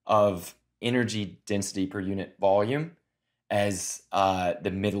of energy density per unit volume as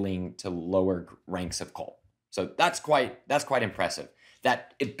the middling to lower ranks of coal. So that's quite impressive.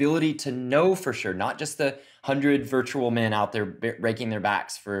 That ability to know for sure, not just the 100 virtual men out there breaking their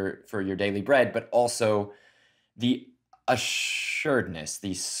backs for your daily bread, but also the assuredness,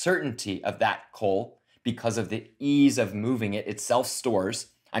 the certainty of that coal because of the ease of moving it. It self-stores.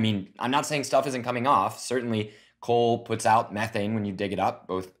 I mean, I'm not saying stuff isn't coming off. Certainly, coal puts out methane when you dig it up,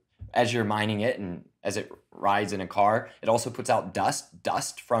 both as you're mining it and as it rides in a car. It also puts out dust.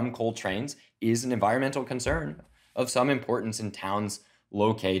 Dust from coal trains is an environmental concern of some importance in towns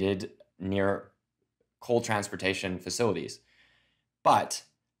located near coal transportation facilities. But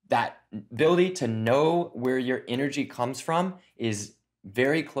that ability to know where your energy comes from is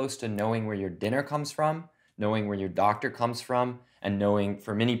very close to knowing where your dinner comes from, knowing where your doctor comes from, and knowing,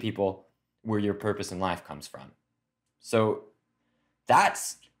 for many people, where your purpose in life comes from. So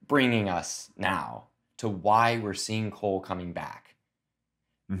that's bringing us now to why we're seeing coal coming back.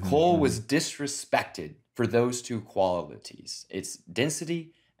 Coal was disrespected for those two qualities: its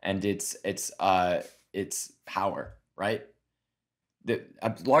density and its power, right?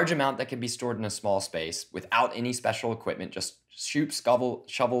 A large amount that can be stored in a small space without any special equipment, just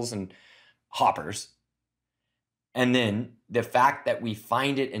shovels and hoppers. And then the fact that we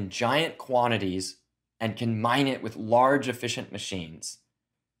find it in giant quantities and can mine it with large, efficient machines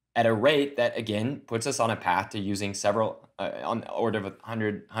at a rate that, again, puts us on a path to using several, on the order of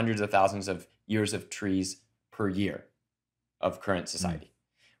hundreds of thousands of years of trees per year of current society.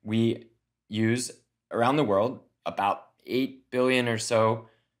 We use, around the world, about 8 billion or so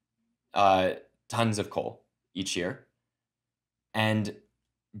tons of coal each year. And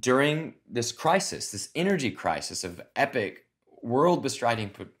during this crisis, this energy crisis of epic, world-bestriding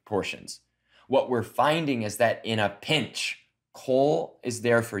proportions, what we're finding is that in a pinch, coal is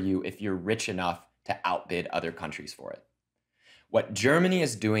there for you if you're rich enough to outbid other countries for it. What Germany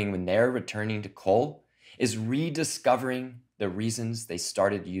is doing when they're returning to coal is rediscovering the reasons they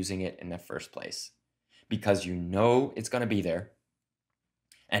started using it in the first place. Because you know it's going to be there,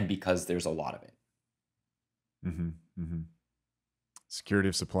 and because there's a lot of it. Security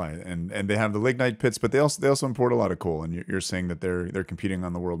of supply, and they have the lignite pits, but they also import a lot of coal. And you're saying that they're competing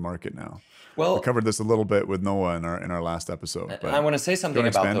on the world market now. Well, we covered this a little bit with Noah in our last episode. But I want to say something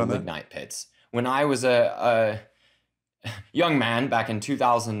about the lignite pits. When I was a young man back in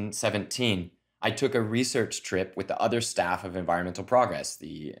 2017, I took a research trip with the other staff of Environmental Progress,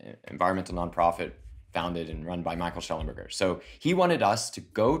 the environmental nonprofit founded and run by Michael Schellenberger. So he wanted us to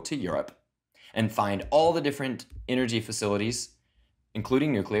go to Europe and find all the different energy facilities,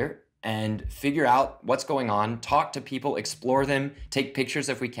 including nuclear, and figure out what's going on, talk to people, explore them, take pictures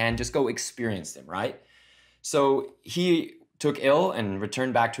if we can, just go experience them, right? So he took ill and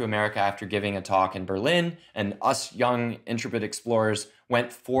returned back to America after giving a talk in Berlin, and us young intrepid explorers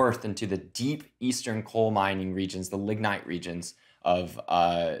went forth into the deep eastern coal mining regions, the lignite regions of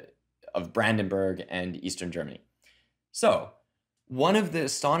Brandenburg and Eastern Germany. So one of the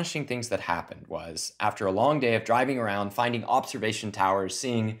astonishing things that happened was, after a long day of driving around, finding observation towers,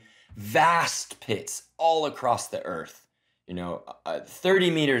 seeing vast pits all across the earth,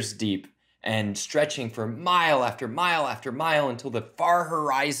 30 meters deep and stretching for mile after mile after mile until the far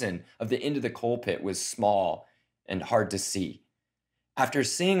horizon of the end of the coal pit was small and hard to see. After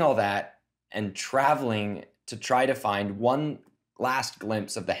seeing all that and traveling to try to find one last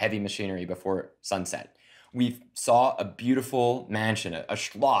glimpse of the heavy machinery before sunset, we saw a beautiful mansion, a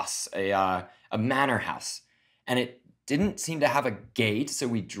schloss, a manor house, and it didn't seem to have a gate, so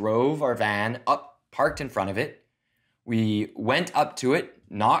we drove our van up, parked in front of it. We went up to it,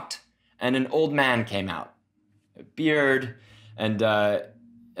 knocked, and an old man came out, a beard and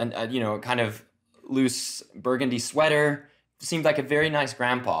kind of loose burgundy sweater, seemed like a very nice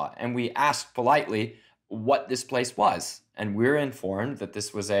grandpa. And we asked politely what this place was. And we're informed that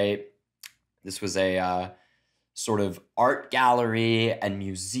this was a sort of art gallery and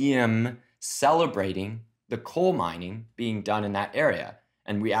museum celebrating the coal mining being done in that area.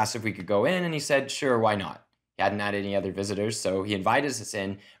 And we asked if we could go in, and he said, sure, why not? He hadn't had any other visitors, so he invited us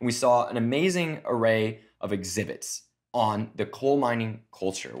in, and we saw an amazing array of exhibits on the coal mining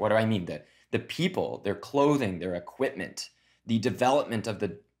culture. What do I mean? The people, their clothing, their equipment, the development of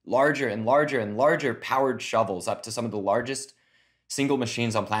the larger and larger and larger powered shovels, up to some of the largest single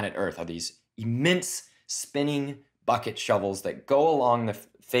machines on planet Earth, are these immense spinning bucket shovels that go along the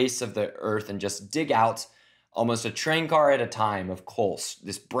face of the earth and just dig out almost a train car at a time of coal,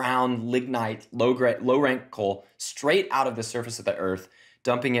 this brown lignite, low-rank coal, straight out of the surface of the earth,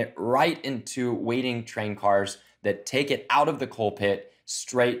 dumping it right into waiting train cars that take it out of the coal pit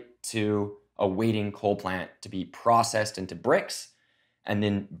straight to a waiting coal plant to be processed into bricks and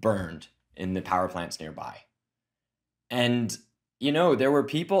then burned in the power plants nearby. And, you know, there were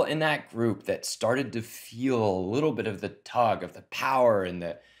people in that group that started to feel a little bit of the tug of the power and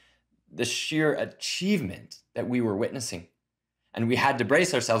the sheer achievement that we were witnessing. And we had to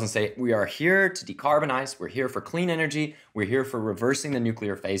brace ourselves and say, we are here to decarbonize. We're here for clean energy. We're here for reversing the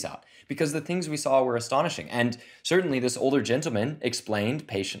nuclear phase out, because the things we saw were astonishing. And certainly this older gentleman explained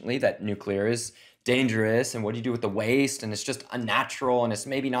patiently that nuclear is dangerous and what do you do with the waste, and it's just unnatural and it's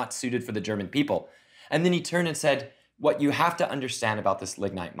maybe not suited for the German people. And then he turned and said, what you have to understand about this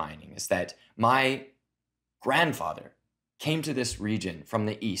lignite mining is that my grandfather came to this region from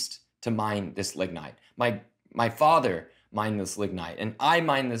the east to mine this lignite. My father mined this lignite, and I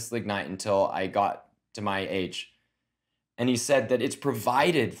mined this lignite until I got to my age. And he said that it's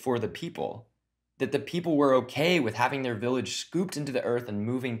provided for the people, that the people were okay with having their village scooped into the earth and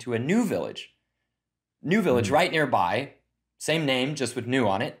moving to a new village right nearby, same name, just with new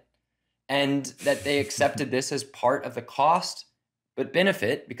on it, and that they accepted this as part of the cost, but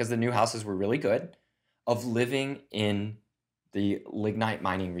benefit, because the new houses were really good, of living in the lignite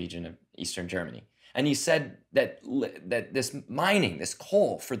mining region of Eastern Germany. And he said that this mining, this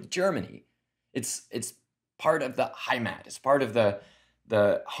coal for Germany, it's part of the Heimat, it's part of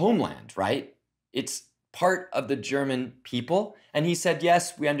the homeland, right? It's part of the German people. And he said,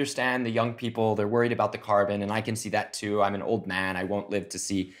 yes, we understand the young people, they're worried about the carbon, and I can see that too. I'm an old man, I won't live to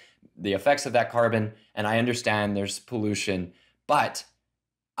see the effects of that carbon, and I understand there's pollution, but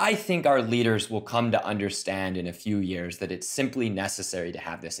I think our leaders will come to understand in a few years that it's simply necessary to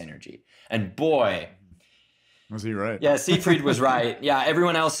have this energy. And boy, was he right? Yeah, Siegfried was right. Yeah,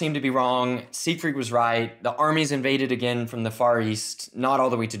 everyone else seemed to be wrong. Siegfried was right. The armies invaded again from the Far East, not all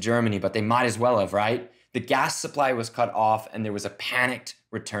the way to Germany, but they might as well have, right? The gas supply was cut off, and there was a panicked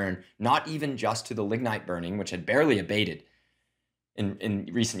return, not even just to the lignite burning, which had barely abated in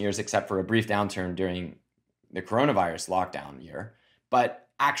recent years, except for a brief downturn during the coronavirus lockdown year, but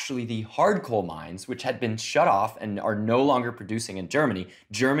actually the hard coal mines, which had been shut off and are no longer producing in Germany.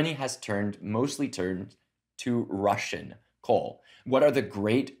 Germany has mostly turned to Russian coal. What are the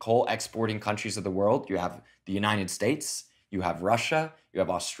great coal exporting countries of the world? You have the United States, you have Russia, you have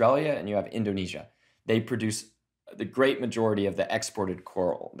Australia, and you have Indonesia. They produce the great majority of the exported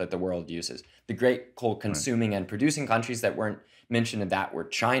coal that the world uses. The great coal consuming and producing countries that weren't mentioned in that were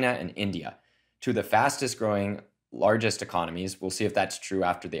China and India, two of the fastest growing, largest economies. We'll see if that's true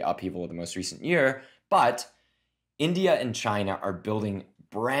after the upheaval of the most recent year. But India and China are building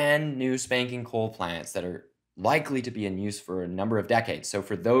brand new spanking coal plants that are likely to be in use for a number of decades. So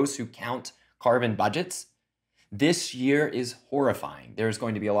for those who count carbon budgets, this year is horrifying. There's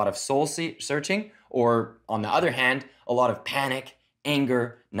going to be a lot of soul searching, or on the other hand, a lot of panic,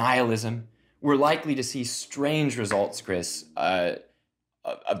 anger, nihilism. We're likely to see strange results, Chris,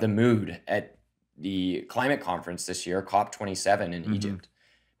 of the mood at the climate conference this year, COP27 in Egypt,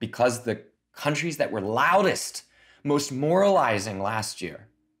 because the countries that were loudest, most moralizing last year,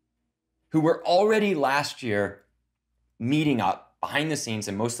 who were already last year meeting up behind the scenes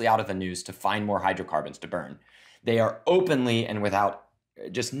and mostly out of the news to find more hydrocarbons to burn, they are openly and without,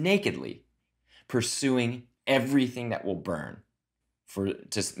 just nakedly, pursuing everything that will burn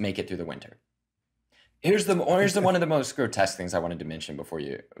to make it through the winter. Here's one of the most grotesque things I wanted to mention before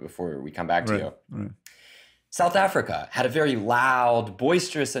we come back to you. Right. South Africa had a very loud,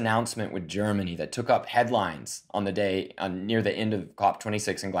 boisterous announcement with Germany that took up headlines on the day near the end of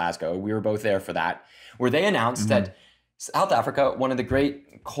COP26 in Glasgow. We were both there for that, where they announced that South Africa, one of the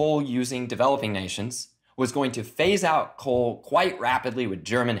great coal-using developing nations, was going to phase out coal quite rapidly with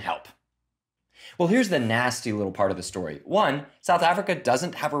German help. Well, here's the nasty little part of the story. One, South Africa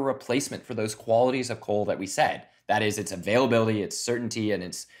doesn't have a replacement for those qualities of coal that we said. That is its availability, its certainty, and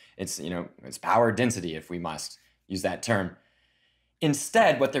its power density, if we must use that term.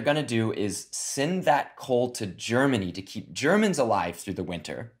 Instead, what they're going to do is send that coal to Germany to keep Germans alive through the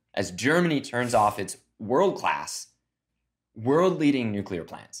winter as Germany turns off its world-class, world-leading nuclear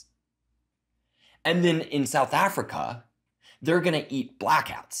plants. And then in South Africa, they're going to eat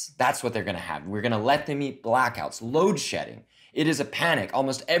blackouts. That's what they're going to have. We're going to let them eat blackouts, load shedding. It is a panic.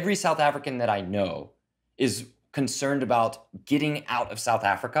 Almost every South African that I know is concerned about getting out of South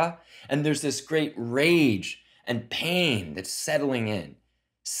Africa. And there's this great rage and pain that's settling in,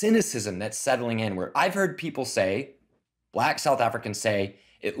 cynicism that's settling in, where I've heard people say, Black South Africans say,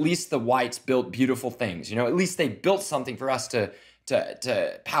 at least the whites built beautiful things. At least they built something for us to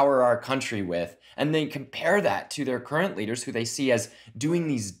power our country with. And they compare that to their current leaders, who they see as doing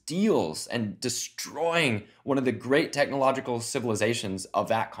these deals and destroying one of the great technological civilizations of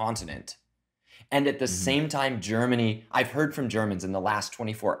that continent. And at the same time, Germany, I've heard from Germans in the last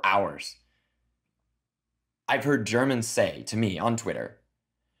 24 hours, I've heard Germans say to me on Twitter,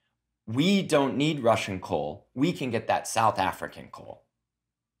 we don't need Russian coal. We can get that South African coal.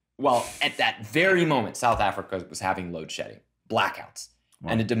 Well, at that very moment, South Africa was having load shedding, blackouts,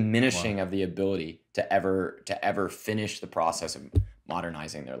 and a diminishing of the ability to ever finish the process of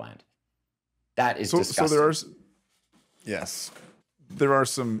modernizing their land. That is disgusting. There are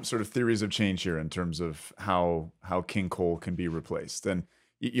some sort of theories of change here in terms of how king coal can be replaced. And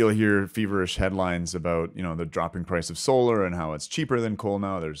you'll hear feverish headlines about, the dropping price of solar and how it's cheaper than coal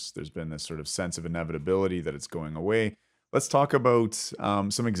now. There's been this sort of sense of inevitability that it's going away. Let's talk about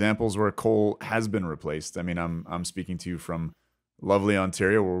some examples where coal has been replaced. I mean, I'm speaking to you from lovely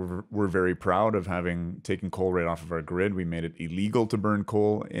Ontario, where we're very proud of having taken coal right off of our grid. We made it illegal to burn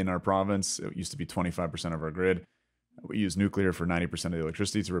coal in our province. It used to be 25% of our grid. We used nuclear for 90% of the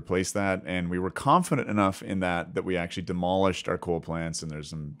electricity to replace that. And we were confident enough in that we actually demolished our coal plants. And there's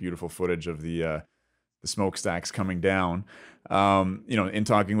some beautiful footage of the smokestacks coming down. In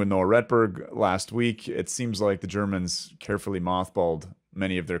talking with Noah Retberg last week, it seems like the Germans carefully mothballed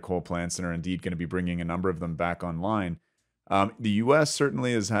many of their coal plants and are indeed going to be bringing a number of them back online. The U.S.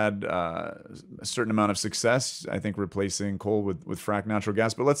 certainly has had a certain amount of success, I think, replacing coal with fracked natural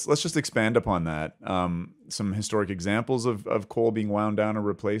gas. But let's just expand upon that. Some historic examples of coal being wound down or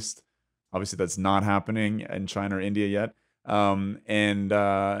replaced. Obviously, that's not happening in China or India yet. And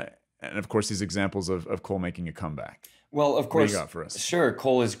of course, these examples of coal making a comeback. Well, of course, what do you got for us? Sure,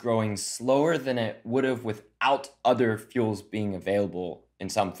 coal is growing slower than it would have without other fuels being available in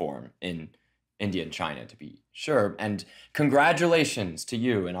some form in India and China, to be sure. And congratulations to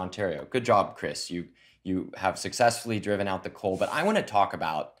you in Ontario. Good job, Chris. You have successfully driven out the coal. But I want to talk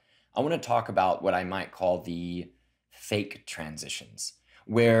about what I might call the fake transitions,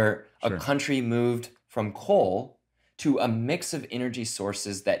 where a country moved from coal to a mix of energy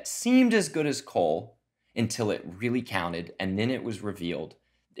sources that seemed as good as coal until it really counted, and then it was revealed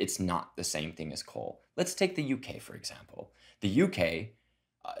it's not the same thing as coal. Let's take the UK, for example. The UK,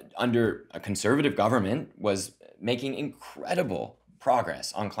 under a conservative government, was making incredible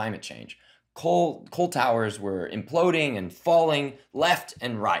progress on climate change. Coal towers were imploding and falling left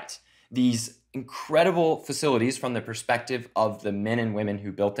and right. These incredible facilities, from the perspective of the men and women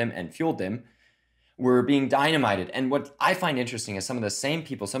who built them and fueled them, were being dynamited. And what I find interesting is some of the same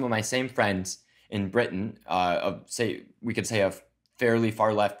people, some of my same friends in Britain, we could say of fairly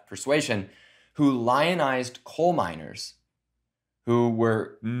far left persuasion, who lionized coal miners who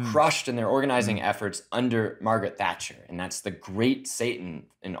were crushed in their organizing efforts under Margaret Thatcher. And that's the great Satan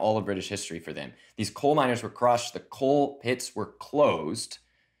in all of British history for them. These coal miners were crushed, the coal pits were closed.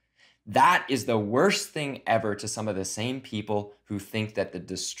 That is the worst thing ever to some of the same people who think that the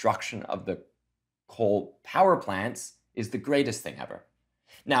destruction of the coal power plants is the greatest thing ever.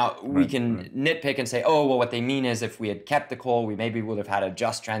 Now, we can nitpick and say, oh, well, what they mean is if we had kept the coal, we maybe would have had a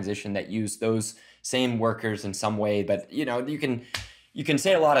just transition that used those same workers in some way. But, you can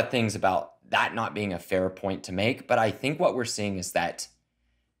say a lot of things about that not being a fair point to make. But I think what we're seeing is that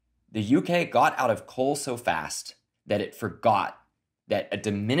the UK got out of coal so fast that it forgot that a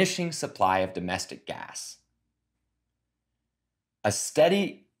diminishing supply of domestic gas, a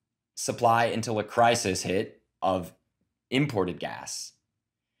steady supply until a crisis hit of imported gas,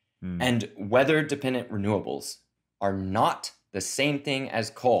 and weather-dependent renewables are not the same thing as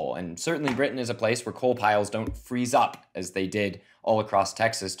coal. And certainly Britain is a place where coal piles don't freeze up as they did all across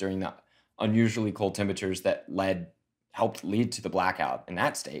Texas during the unusually cold temperatures that helped lead to the blackout in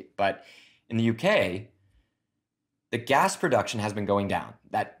that state. But in the UK, the gas production has been going down.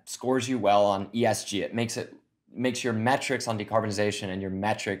 That scores you well on ESG. It makes your metrics on decarbonization and your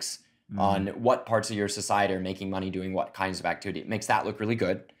metrics on what parts of your society are making money doing what kinds of activity. It makes that look really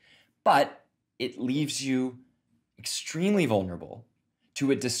good, but it leaves you extremely vulnerable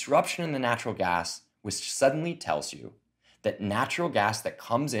to a disruption in the natural gas, which suddenly tells you that natural gas that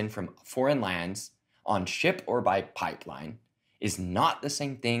comes in from foreign lands on ship or by pipeline is not the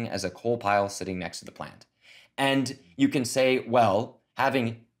same thing as a coal pile sitting next to the plant. And you can say, well,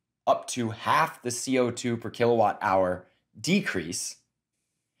 having up to half the CO2 per kilowatt hour decrease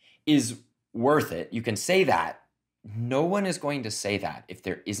is worth it. You can say that. No one is going to say that if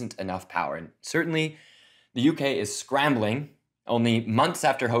there isn't enough power. And certainly the UK is scrambling only months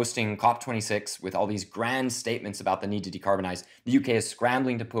after hosting COP26 with all these grand statements about the need to decarbonize. The UK is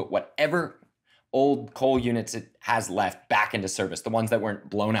scrambling to put whatever old coal units it has left back into service, the ones that weren't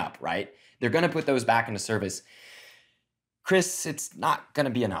blown up, right? They're going to put those back into service. Chris, it's not going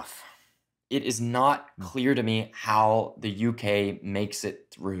to be enough. It is not clear to me how the UK makes it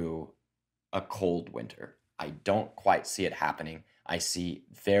through a cold winter. I don't quite see it happening. I see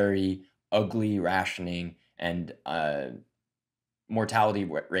very ugly rationing and mortality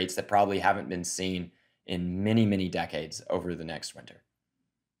rates that probably haven't been seen in many, many decades over the next winter.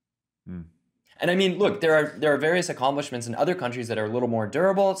 And I mean, look, there are various accomplishments in other countries that are a little more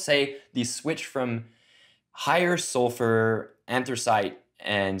durable. Say the switch from higher sulfur anthracite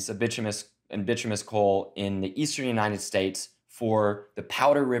and bituminous coal in the eastern United States for the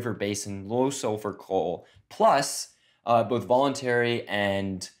Powder River Basin low sulfur coal, plus both voluntary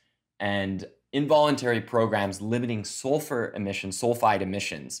and involuntary programs limiting sulfide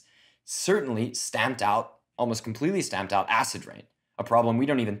emissions, certainly almost completely stamped out acid rain. A problem we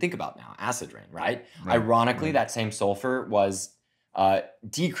don't even think about now, acid rain, right? Ironically, that same sulfur was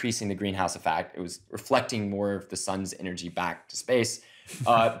decreasing the greenhouse effect. It was reflecting more of the sun's energy back to space.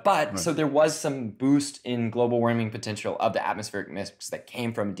 So there was some boost in global warming potential of the atmospheric mix that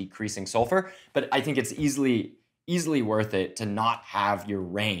came from decreasing sulfur. But I think it's easily worth it to not have your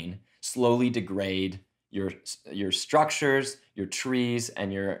rain slowly degrade your structures, your trees,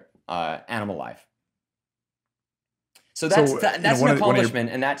 and your animal life. So that's an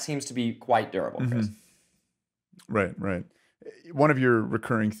accomplishment, and that seems to be quite durable, Chris. Right. One of your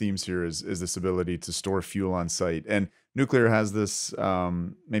recurring themes here is this ability to store fuel on site. And nuclear has this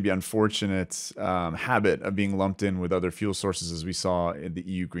maybe unfortunate habit of being lumped in with other fuel sources, as we saw in the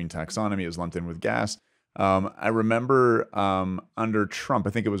EU green taxonomy. It was lumped in with gas. I remember under Trump,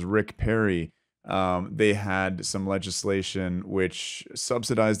 I think it was Rick Perry, they had some legislation which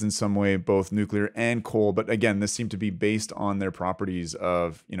subsidized in some way both nuclear and coal. But again, this seemed to be based on their properties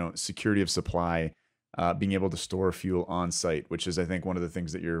of, security of supply, being able to store fuel on site, which is, I think, one of the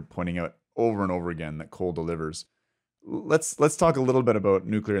things that you're pointing out over and over again that coal delivers. Let's talk a little bit about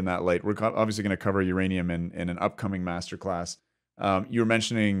nuclear in that light. We're obviously going to cover uranium in an upcoming masterclass. You were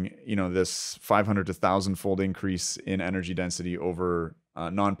mentioning, this 500 to 1,000-fold increase in energy density over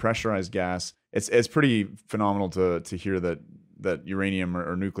non-pressurized gas. It's pretty phenomenal to hear that uranium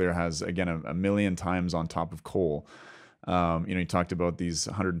or nuclear has, again, a million times on top of coal. You talked about these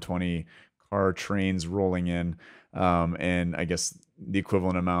 120 car trains rolling in, and I guess the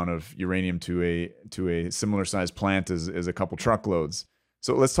equivalent amount of uranium to a similar sized plant is a couple truckloads.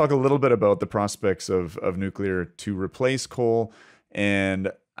 So let's talk a little bit about the prospects of nuclear to replace coal.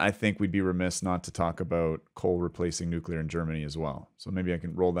 And I think we'd be remiss not to talk about coal replacing nuclear in Germany as well. So maybe I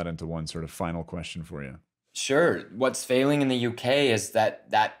can roll that into one sort of final question for you. Sure. What's failing in the UK is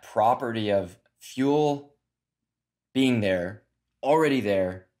that property of fuel being there, already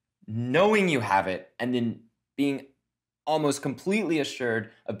there, knowing you have it, and then being almost completely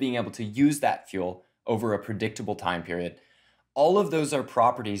assured of being able to use that fuel over a predictable time period. All of those are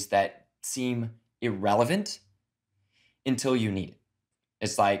properties that seem irrelevant until you need it.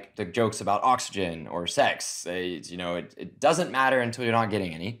 It's like the jokes about oxygen or sex. It doesn't matter until you're not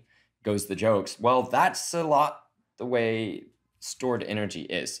getting any, goes the jokes. Well, that's a lot the way stored energy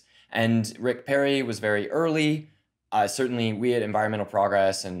is. And Rick Perry was very early. Certainly, we at Environmental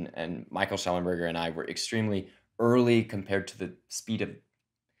Progress and Michael Schellenberger and I were extremely early compared to the speed of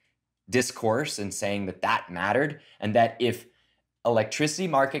discourse in saying that mattered, and that if electricity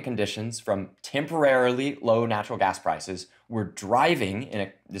market conditions from temporarily low natural gas prices were driving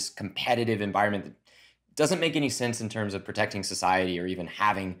in this competitive environment that doesn't make any sense in terms of protecting society or even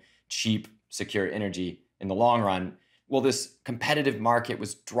having cheap, secure energy in the long run. Well, this competitive market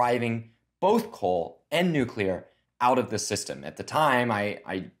was driving both coal and nuclear out of the system. At the time,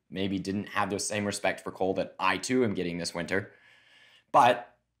 I maybe didn't have the same respect for coal that I too am getting this winter.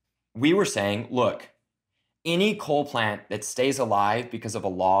 But we were saying, look, Any coal plant that stays alive because of a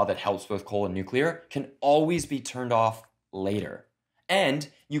law that helps both coal and nuclear can always be turned off later. And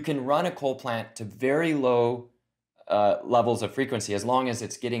you can run a coal plant to very low levels of frequency as long as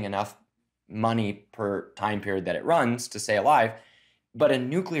it's getting enough money per time period that it runs to stay alive. But a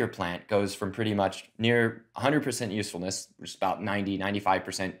nuclear plant goes from pretty much near 100% usefulness, which is about 90,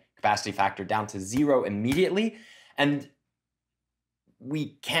 95% capacity factor, down to zero immediately. And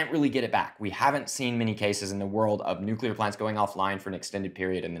we can't really get it back. We haven't seen many cases in the world of nuclear plants going offline for an extended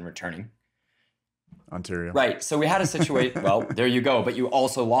period and then returning. Ontario. Right. So we had a situation, well, there you go, but you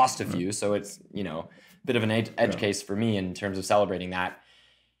also lost a few. So it's, a bit of an edge case for me in terms of celebrating that.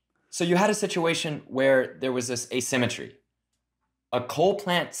 So you had a situation where there was this asymmetry. A coal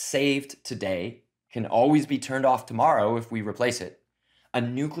plant saved today can always be turned off tomorrow if we replace it. A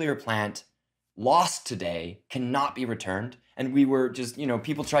nuclear plant lost today cannot be returned. And we were just,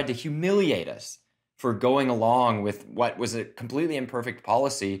 people tried to humiliate us for going along with what was a completely imperfect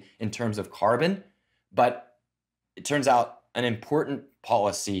policy in terms of carbon. But it turns out an important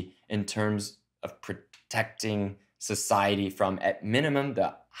policy in terms of protecting society from, at minimum,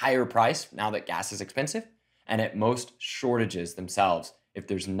 the higher price now that gas is expensive, and at most shortages themselves if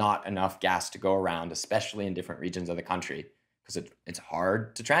there's not enough gas to go around, especially in different regions of the country, because it's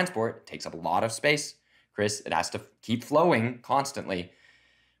hard to transport. It takes up a lot of space. Chris, it has to keep flowing constantly.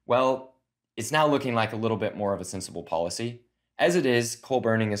 Well, it's now looking like a little bit more of a sensible policy. As it is, coal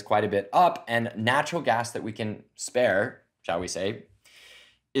burning is quite a bit up, and natural gas that we can spare, shall we say,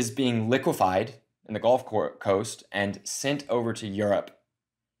 is being liquefied in the Gulf Coast and sent over to Europe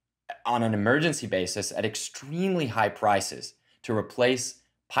on an emergency basis at extremely high prices to replace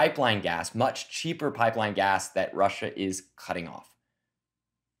pipeline gas, much cheaper pipeline gas that Russia is cutting off.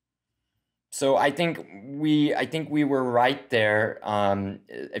 So I think we were right there.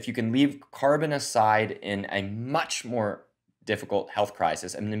 If you can leave carbon aside in a much more difficult health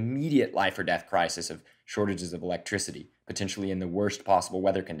crisis, an immediate life or death crisis of shortages of electricity, potentially in the worst possible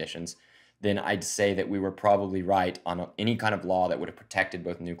weather conditions, then I'd say that we were probably right on any kind of law that would have protected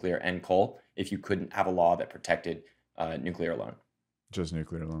both nuclear and coal if you couldn't have a law that protected nuclear alone. Just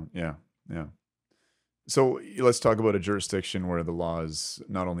nuclear alone. Yeah. Yeah. So let's talk about a jurisdiction where the law is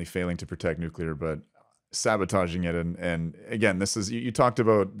not only failing to protect nuclear, but sabotaging it. And again, this is, you talked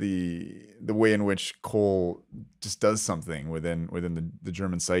about the way in which coal just does something within the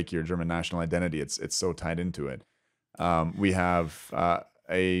German psyche or German national identity. It's so tied into it. We have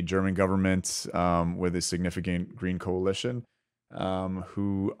a German government with a significant green coalition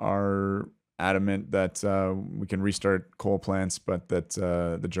who are adamant that we can restart coal plants, but that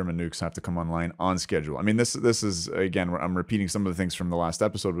the German nukes have to come online on schedule. I mean, this is, again, I'm repeating some of the things from the last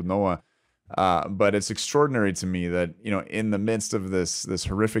episode with Noah, but it's extraordinary to me that, in the midst of this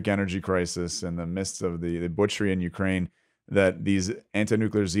horrific energy crisis, in the midst of the butchery in Ukraine, that these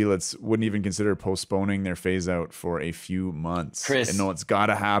anti-nuclear zealots wouldn't even consider postponing their phase out for a few months. Chris, and no, it's got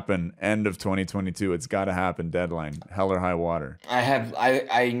to happen. End of 2022. It's got to happen. Deadline. Hell or high water. I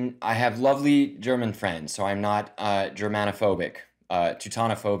have lovely German friends, so I'm not Germanophobic,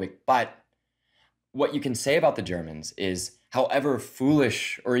 Teutonophobic. But what you can say about the Germans is, however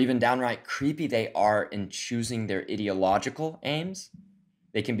foolish or even downright creepy they are in choosing their ideological aims,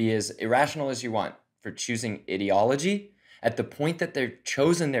 they can be as irrational as you want for choosing ideology. At the point that they've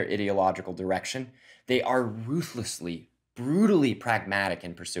chosen their ideological direction, they are ruthlessly, brutally pragmatic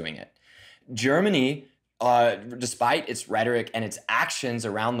in pursuing it. Germany, despite its rhetoric and its actions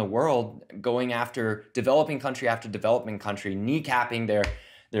around the world, going after developing country after developing country, kneecapping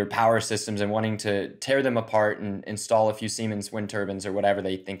their power systems and wanting to tear them apart and install a few Siemens wind turbines or whatever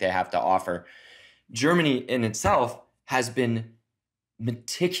they think they have to offer, Germany in itself has been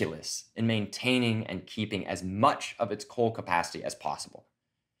meticulous in maintaining and keeping as much of its coal capacity as possible.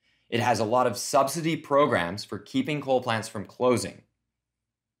 It has a lot of subsidy programs for keeping coal plants from closing,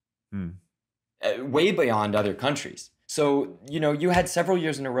 way beyond other countries. So, you had several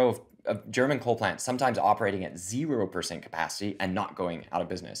years in a row of German coal plants sometimes operating at 0% capacity and not going out of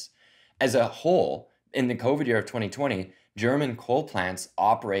business. As a whole, in the COVID year of 2020, German coal plants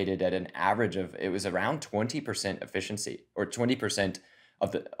operated at an average of, it was around 20% efficiency, or 20%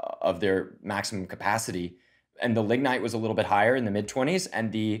 of their maximum capacity. And the lignite was a little bit higher in the mid-20s,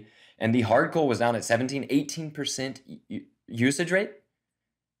 and the hard coal was down at 17, 18% usage rate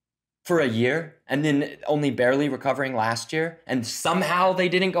for a year, and then only barely recovering last year. And somehow they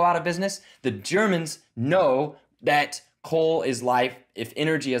didn't go out of business. The Germans know that coal is life, if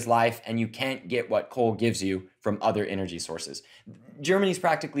energy is life, and you can't get what coal gives you from other energy sources. Germany's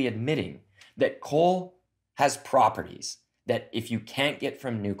practically admitting that coal has properties that if you can't get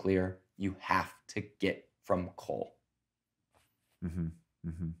from nuclear, you have to get from coal. Mm-hmm.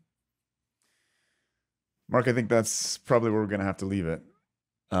 Mm-hmm. Mark, I think that's probably where we're going to have to leave it.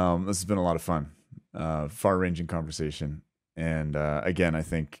 This has been a lot of fun, far-ranging conversation. And again, I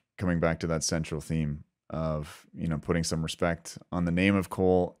think coming back to that central theme of, putting some respect on the name of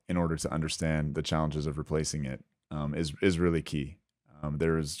coal in order to understand the challenges of replacing it is really key.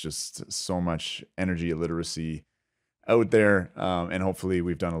 There is just so much energy illiteracy out there, and hopefully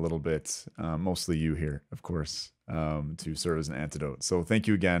we've done a little bit, mostly you here, of course, to serve as an antidote. So thank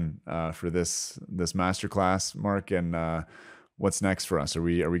you again for this masterclass, Mark. And what's next for us? Are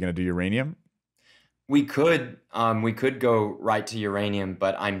we going to do uranium? We could go right to uranium,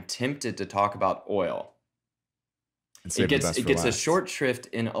 but I'm tempted to talk about oil. And It save the best for gets a last. short shrift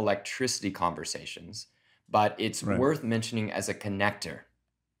in electricity conversations, but it's Right. worth mentioning as a connector.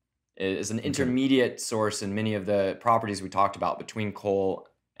 It is an Okay. intermediate source in many of the properties we talked about between coal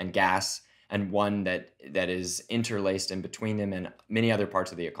and gas, and one that is interlaced in between them and many other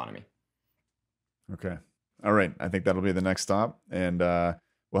parts of the economy. Okay. All right. I think that'll be the next stop. And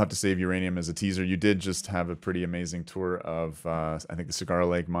we'll have to save uranium as a teaser. You did just have a pretty amazing tour of, I think, the Cigar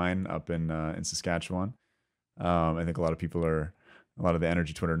Lake mine up in Saskatchewan. I think a lot of the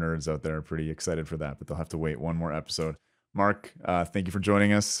energy Twitter nerds out there are pretty excited for that, but they'll have to wait one more episode. Mark, thank you for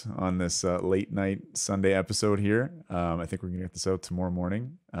joining us on this late night Sunday episode here. I think we're going to get this out tomorrow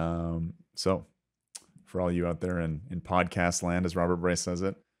morning. So for all you out there in podcast land, as Robert Bryce says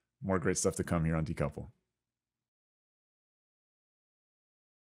it, more great stuff to come here on Decouple.